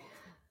 Gina.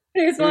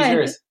 Who's mine?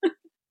 Yours?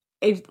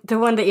 The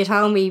one that you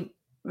told me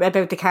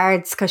about the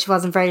cards because she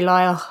wasn't very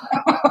loyal.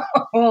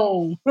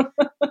 Oh.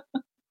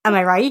 Am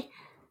I right?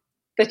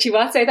 That she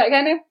what? Say that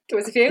again now? There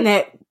was a few?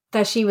 No,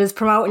 that she was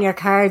promoting your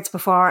cards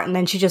before and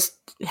then she just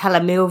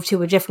hella moved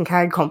to a different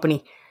card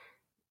company.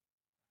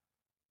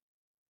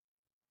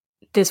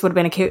 This would have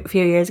been a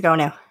few years ago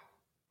now.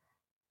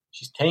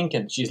 She's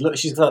thinking. She's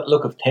got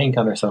look of think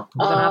on her. So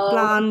I'm gonna have to push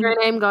blonde. you for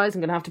a name, guys.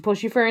 I'm gonna have to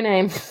push you for a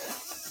name.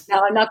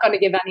 No, I'm not going to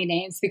give any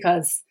names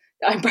because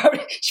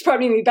she's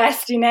probably my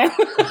bestie now.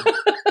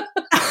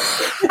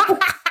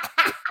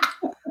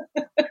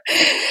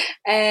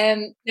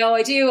 No,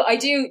 I do.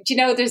 Do you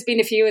know, there's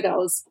been a few of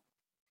those,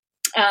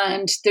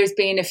 and there's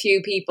been a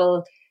few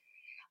people.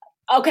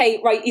 Okay,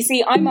 right. You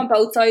see, I'm on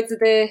both sides of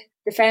the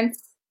fence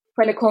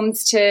when it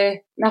comes to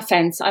not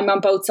fence. I'm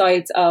on both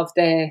sides of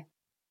the.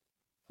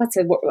 What's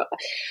it?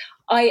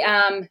 I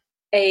am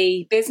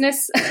a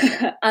business,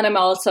 and I'm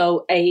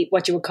also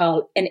what you would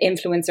call an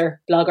influencer,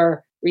 blogger,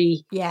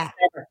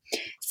 whatever.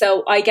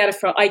 So I get it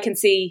from. I can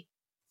see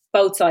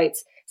both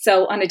sides.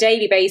 So on a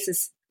daily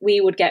basis, we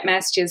would get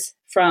messages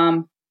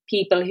from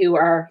people who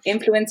are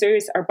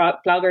influencers or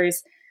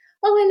bloggers.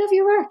 Oh, I love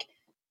your work.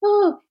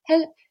 Oh,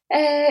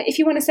 if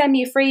you want to send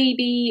me a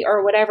freebie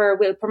or whatever,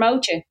 we'll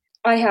promote you.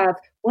 I have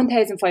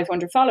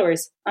 1,500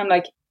 followers. I'm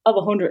like, of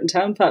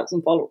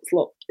 110,000 followers.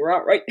 Look, you're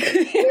all right.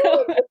 You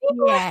know?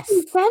 Yes.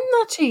 Send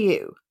that to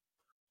you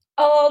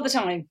all the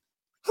time.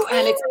 Really?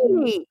 And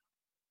it's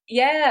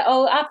yeah,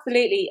 oh,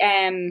 absolutely.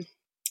 And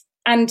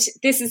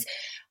this is,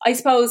 I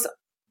suppose,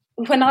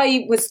 when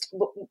I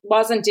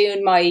wasn't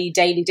doing my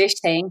daily dish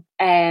thing,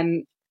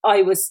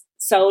 I was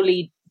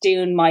solely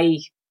doing my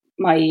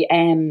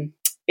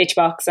bitch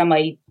box and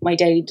my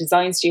daily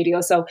design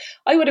studio. So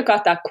I would have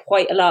got that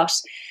quite a lot,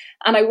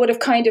 and I would have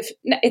kind of.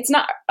 It's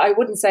not. I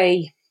wouldn't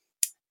say.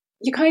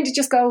 You kind of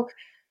just go,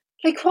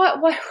 like,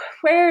 what?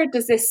 Where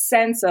does this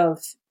sense of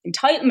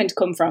entitlement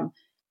come from?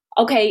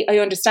 Okay, I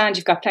understand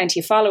you've got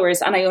plenty of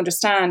followers, and I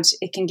understand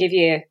it can give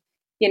you,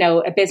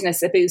 a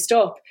business a boost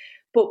up.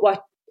 But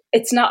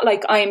it's not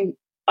like I'm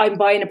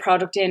buying a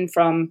product in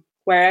from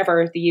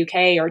wherever, the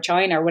UK or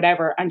China or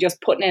whatever, and just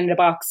putting it in a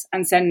box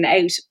and sending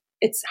it out.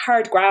 It's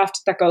hard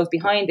graft that goes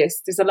behind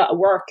this. There's a lot of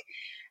work,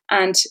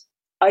 and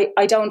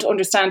I don't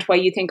understand why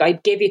you think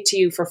I'd give it to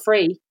you for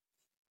free,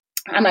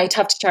 and I'd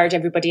have to charge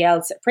everybody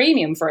else a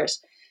premium for it.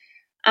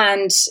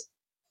 And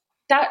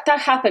that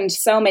happened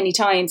so many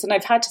times, and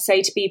I've had to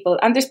say to people,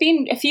 and there's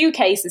been a few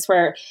cases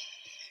where,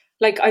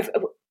 like,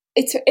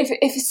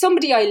 if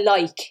somebody I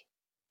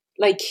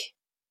like,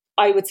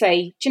 I would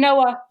say, do you know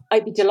what?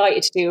 I'd be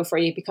delighted to do it for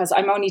you because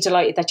I'm only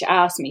delighted that you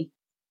asked me.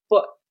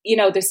 But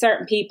there's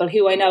certain people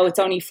who I know it's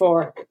only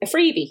for a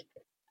freebie,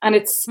 and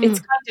it's kind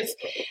of.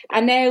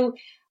 And now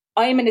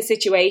I'm in a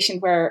situation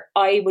where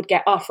I would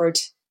get offered.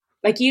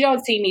 Like, you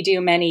don't see me do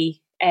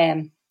many,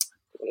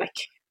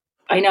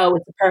 I know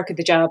it's a perk of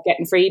the job,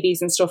 getting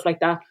freebies and stuff like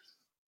that.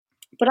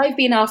 But I've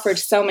been offered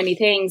so many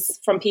things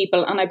from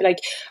people, and I'd be like,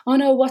 oh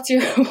no, what's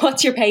your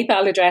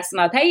PayPal address, and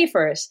I'll pay you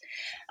for it.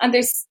 And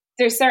there's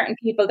certain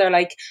people, they're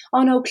like,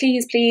 oh no,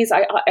 please,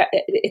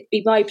 it'd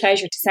be my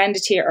pleasure to send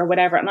it to you or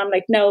whatever. And I'm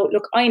like, no,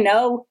 look, I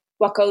know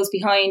what goes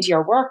behind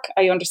your work.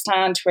 I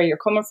understand where you're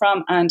coming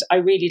from, and I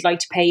really like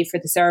to pay you for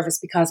the service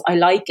because I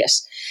like it.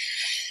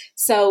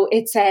 So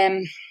it's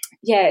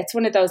it's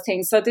one of those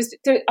things. So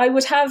I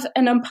would have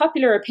an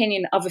unpopular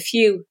opinion of a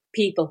few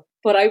people,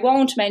 but I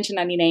won't mention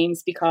any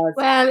names because.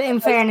 Well,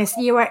 in fairness,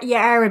 you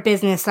are a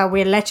business, so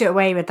we'll let you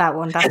away with that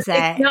one. That's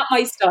it's not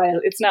my style.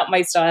 It's not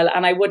my style,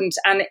 and I wouldn't.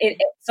 And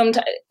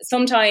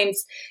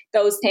sometimes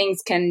those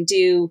things can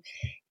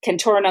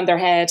turn on their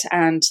head,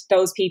 and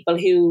those people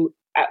who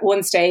at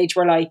one stage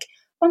were like,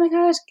 oh my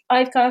God,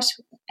 I've got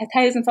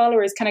 1,000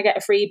 followers, can I get a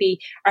freebie?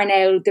 Are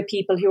now the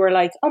people who are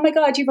like, oh my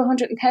God, you've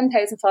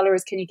 110,000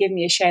 followers, can you give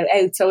me a shout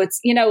out? So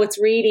it's,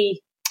 it's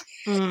really,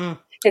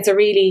 it's a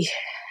really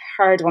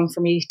hard one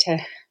for me to.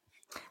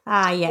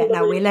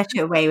 No, we let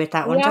you away with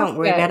that one. Don't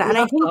worry about it. And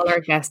I think all our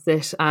guessed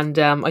it, and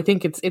I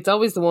think it's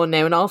always the one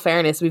now. In all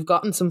fairness, we've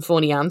gotten some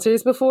funny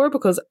answers before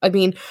because, I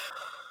mean,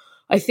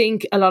 I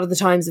think a lot of the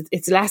times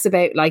it's less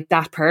about like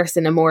that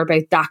person and more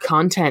about that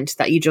content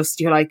that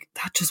you're like,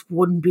 that just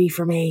wouldn't be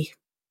for me.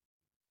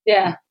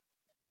 Yeah.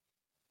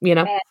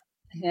 Yeah.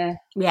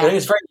 I think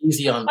it's very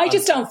easy I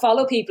just don't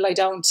follow people I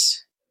don't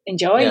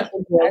enjoy. Yeah.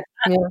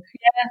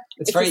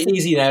 It's very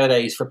easy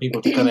nowadays for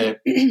people to kind of,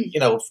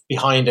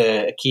 behind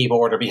a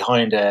keyboard or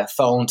behind a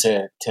phone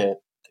to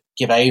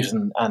give out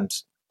and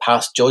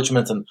pass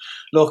judgment. And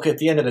look, at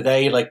the end of the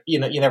day, like, you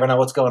never know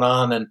what's going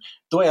on. And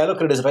the way I look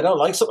at it is, if I don't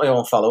like something, I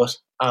won't follow it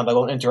and I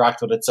won't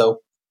interact with it. So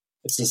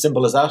it's as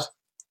simple as that.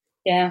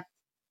 Yeah.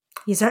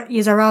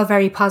 Yous are all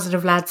very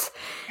positive lads.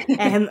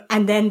 And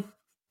then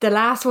the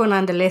last one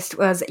on the list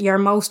was your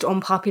most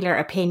unpopular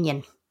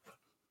opinion.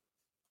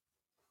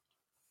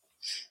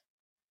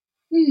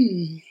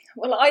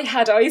 Well, I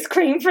had ice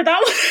cream for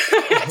that one.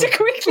 I had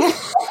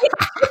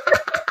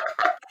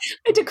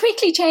to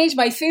quickly change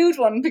my food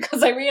one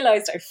because I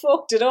realised I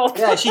fucked it up.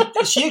 Yeah,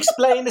 she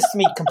explained this to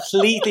me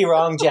completely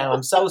wrong, Jen.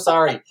 I'm so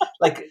sorry.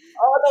 Like,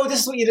 oh no,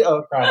 this is what you do.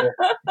 Oh, right.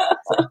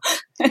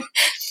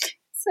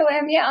 So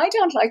I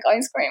don't like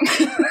ice cream.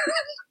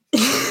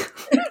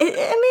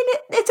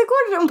 It's a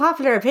good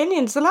unpopular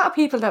opinion. There's a lot of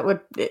people that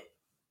would.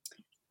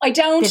 I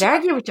don't. They'd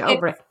argue with you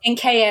over it. In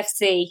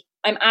KFC,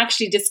 I'm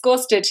actually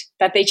disgusted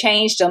that they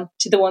changed them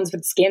to the ones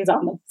with skins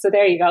on them. So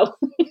there you go.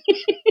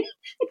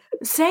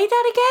 Say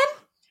that again?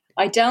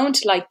 I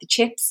don't like the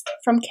chips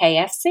from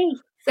KFC.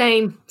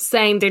 Same.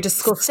 They're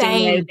disgusting.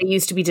 Same. Now. They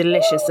used to be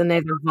delicious and now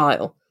they're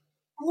vile.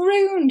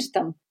 Ruined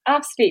them.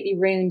 Absolutely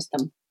ruined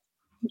them.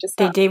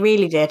 They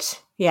really did.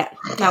 Yeah.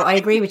 No, I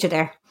agree with you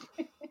there.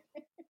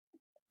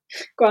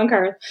 Go on,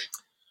 Carl.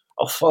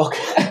 Oh, fuck.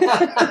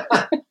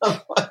 I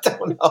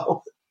don't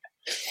know.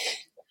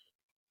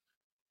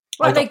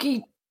 Well, like,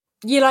 you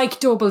like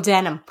double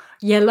denim.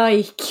 You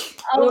like...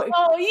 Oh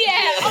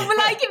yeah. Well,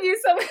 I give you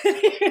some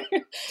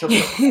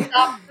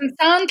socks and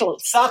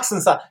sandals.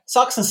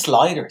 Socks and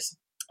sliders.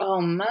 Oh,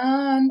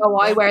 man. Oh,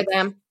 I wear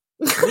them.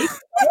 I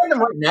wear them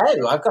right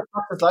now. I've got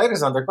socks and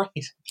sliders on. They're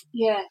great.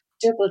 Yeah,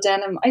 double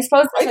denim. I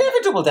suppose... I never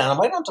double denim.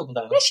 I don't double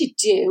denim. Yes, you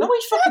do. No,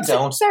 I fucking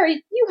don't.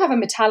 Sorry, you have a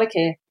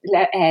Metallica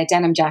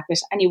denim jacket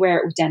and you wear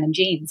it with denim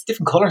jeans.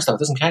 Different colours, though. It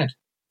doesn't count.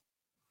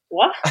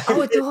 What?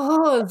 Oh, it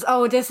does.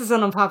 Oh, this is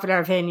an unpopular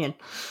opinion.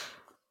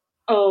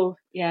 Oh,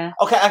 yeah.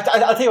 Okay,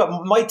 I'll tell you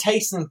what. My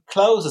taste in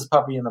clothes is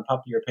probably an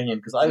unpopular opinion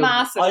because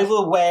I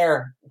will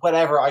wear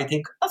whatever I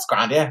think. That's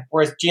grand, yeah.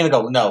 Whereas Gina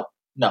go, no.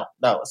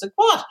 It's like,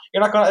 what?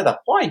 You're not going to do that.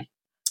 Why?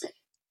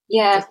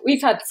 Yeah,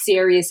 we've had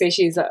serious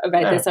issues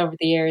about this over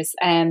the years.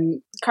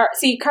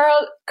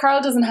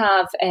 Carl doesn't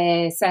have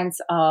a sense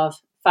of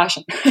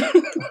fashion.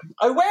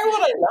 I wear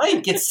what I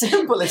like. It's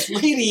simple. It's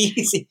really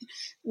easy.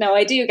 No,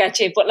 I do get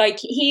you. But like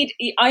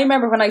I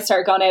remember when I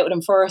started going out with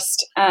him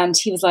first and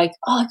he was like,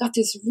 oh, I got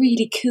this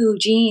really cool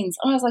jeans.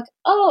 And I was like,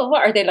 oh,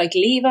 what are they, like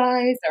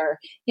Levi's or,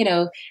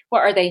 what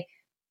are they?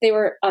 They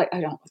were, I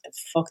don't know what the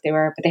fuck they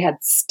were, but they had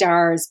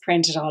stars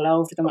printed all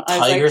over them.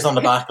 Tigers on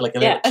the back, like a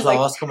little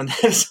claws coming down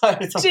the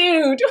side of them.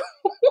 Dude,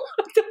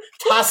 what the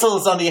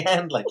tassels on the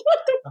end, like. What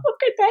the fuck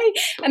are they?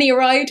 And he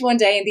arrived one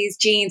day in these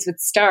jeans with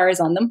stars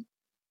on them,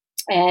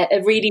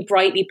 a really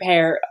brightly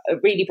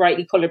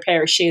coloured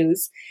pair of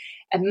shoes,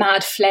 a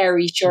mad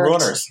flary shirt.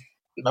 Runners,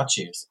 not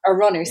shoes. Or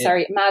runners,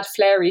 sorry. Mad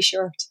flary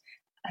shirt.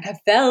 And a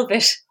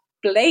velvet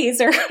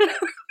blazer.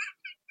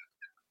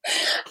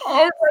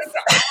 I was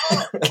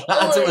like,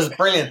 lads, it was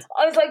brilliant.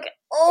 I was like,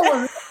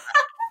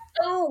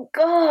 oh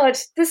God,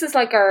 this is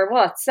like our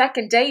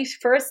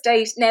first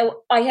date. Now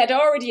I had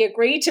already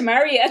agreed to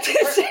marry at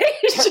this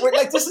stage. We're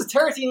like, this is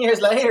 13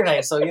 years later now,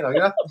 so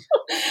you're.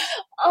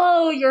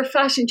 Oh, your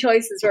fashion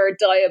choices were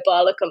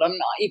diabolical. I'm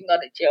not even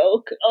gonna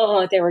joke.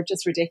 Oh, they were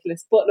just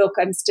ridiculous. But look,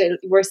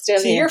 we're still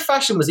See, here. your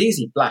fashion was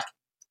easy, black.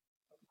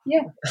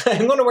 Yeah.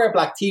 I'm gonna wear a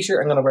black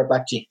t-shirt, I'm gonna wear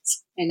black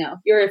jeans. I know.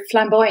 You're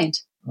flamboyant.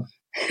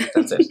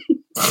 That's it.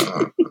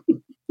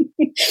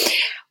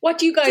 What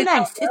do you guys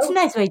It's a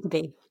nice way to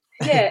be.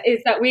 Yeah,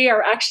 is that we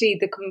are actually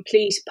the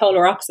complete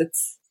polar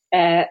opposites.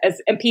 And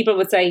people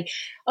would say,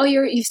 oh,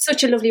 you've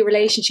such a lovely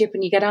relationship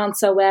and you get on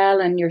so well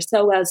and you're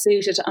so well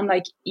suited. I'm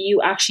like, you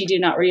actually do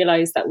not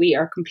realise that we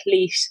are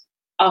complete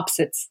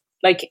opposites.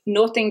 Like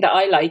nothing that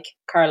I like,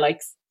 Carl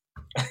likes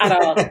at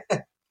all.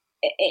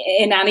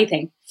 In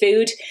anything.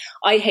 Food,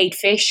 I hate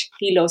fish,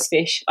 he loves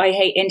fish. I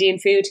hate Indian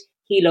food,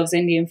 he loves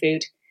Indian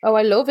food. Oh,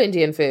 I love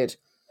Indian food.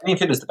 Indian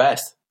food is the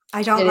best.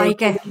 I don't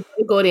like it.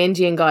 Good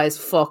Indian, guys,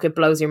 fuck, it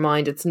blows your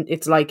mind.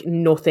 It's like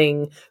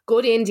nothing.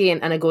 Good Indian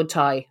and a good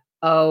Thai.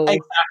 Oh,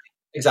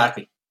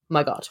 exactly.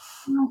 My God.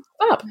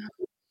 Fab.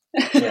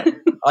 Yeah.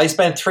 I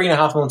spent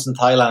 3.5 months in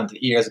Thailand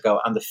years ago,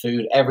 and the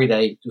food every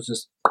day was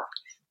just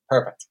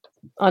perfect.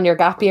 On your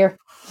gap year.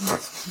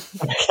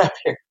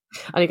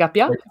 On your gap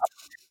year.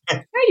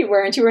 No, you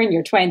weren't. You were in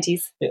your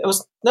 20s. It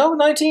was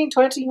 19,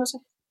 20, was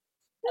it?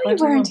 No, you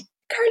weren't.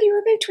 Carl, you were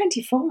about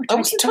 24. I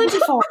was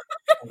 24.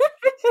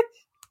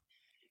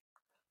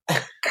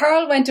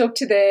 Carl went up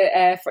to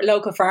the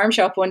local farm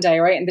shop one day,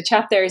 right? And the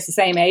chap there is the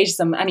same age as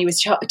him. And he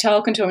was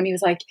talking to him and he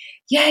was like,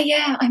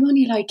 yeah, I'm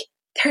only like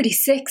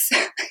 36.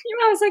 Your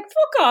man was like,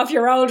 fuck off,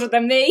 you're older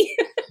than me.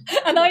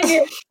 And I'm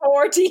nearly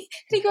 40. And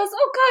he goes,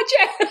 oh God,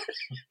 yeah.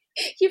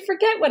 You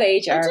forget what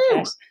age you are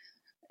at.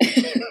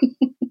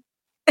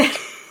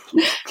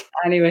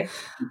 Anyway,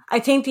 I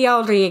think the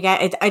older you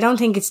get, I don't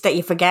think it's that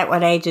you forget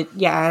what age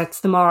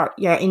it's the more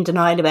you're in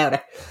denial about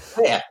it.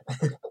 Yeah.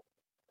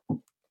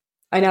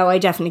 I know, I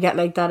definitely get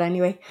like that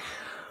anyway.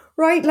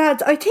 Right,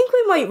 lads, I think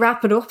we might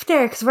wrap it up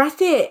there because we're at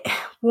the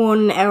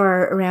 1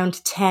 hour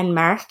around 10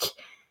 mark.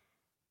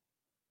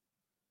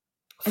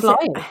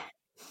 Flying.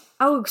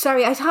 Oh,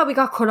 sorry, I thought we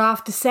got cut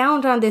off. The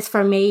sound on this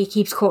for me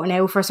keeps cutting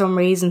out for some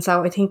reason,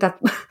 so I think that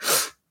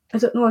I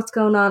don't know what's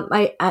going on.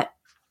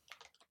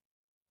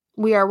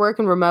 We are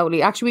working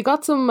remotely. Actually, we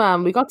got some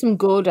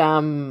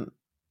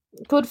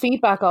good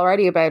feedback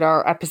already about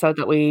our episode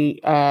that we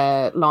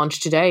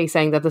launched today,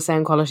 saying that the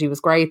sound quality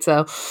was great.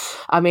 So,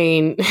 I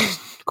mean,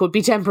 could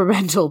be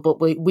temperamental, but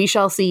we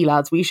shall see,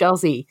 lads. We shall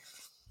see.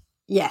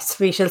 Yes,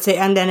 we shall see.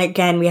 And then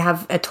again, we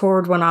have a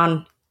third one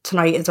on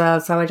tonight as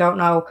well. So I don't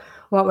know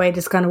what way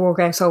this is going to work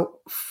out. So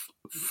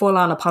full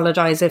on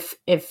apologise if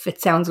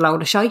it sounds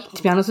loud of shy,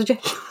 to be honest with you.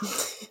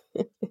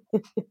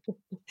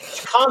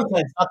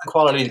 Content, not the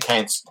quality that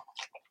counts.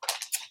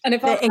 And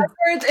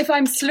if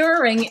I'm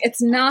slurring,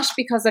 it's not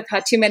because I've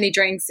had too many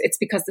drinks. It's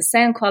because the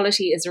sound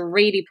quality is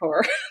really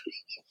poor.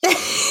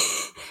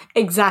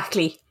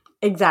 Exactly.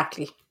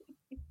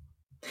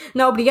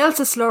 Nobody else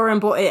is slurring,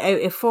 but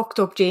it fucked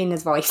up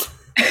Gina's voice.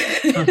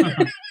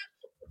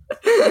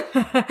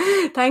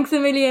 Thanks a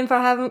million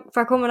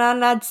for coming on,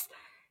 lads.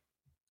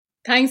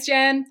 Thanks,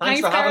 Jen.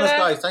 Thanks for having us,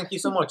 guys. Thank you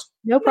so much.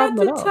 No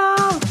problem at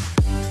all.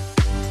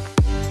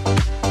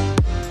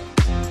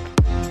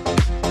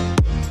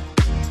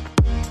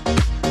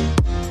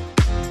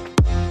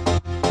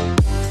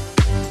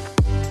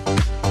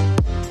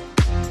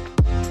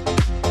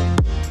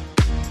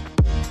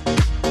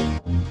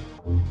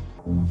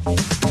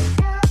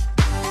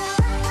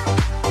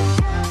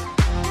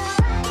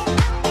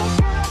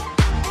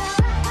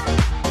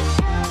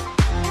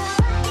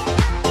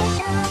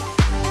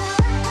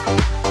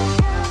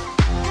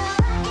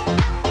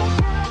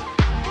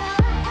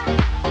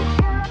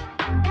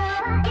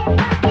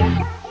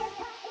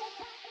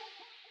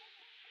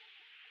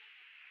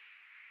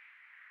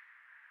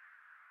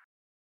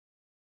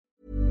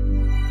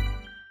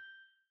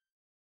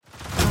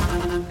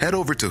 Head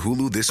over to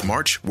Hulu this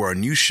March, where our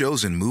new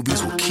shows and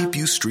movies will keep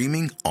you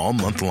streaming all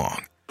month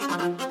long.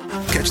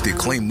 Catch the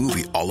acclaimed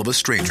movie All of Us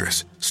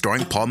Strangers,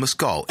 starring Paul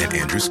Mescal and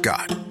Andrew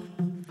Scott.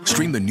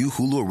 Stream the new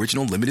Hulu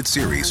original limited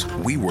series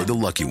We Were the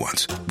Lucky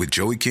Ones with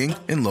Joey King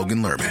and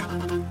Logan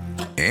Lerman.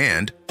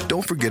 And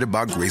don't forget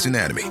about Grey's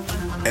Anatomy.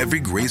 Every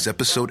Grey's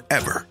episode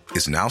ever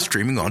is now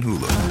streaming on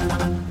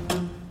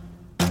Hulu.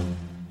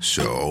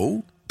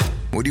 So,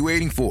 what are you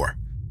waiting for?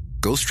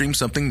 Go stream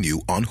something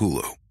new on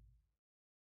Hulu.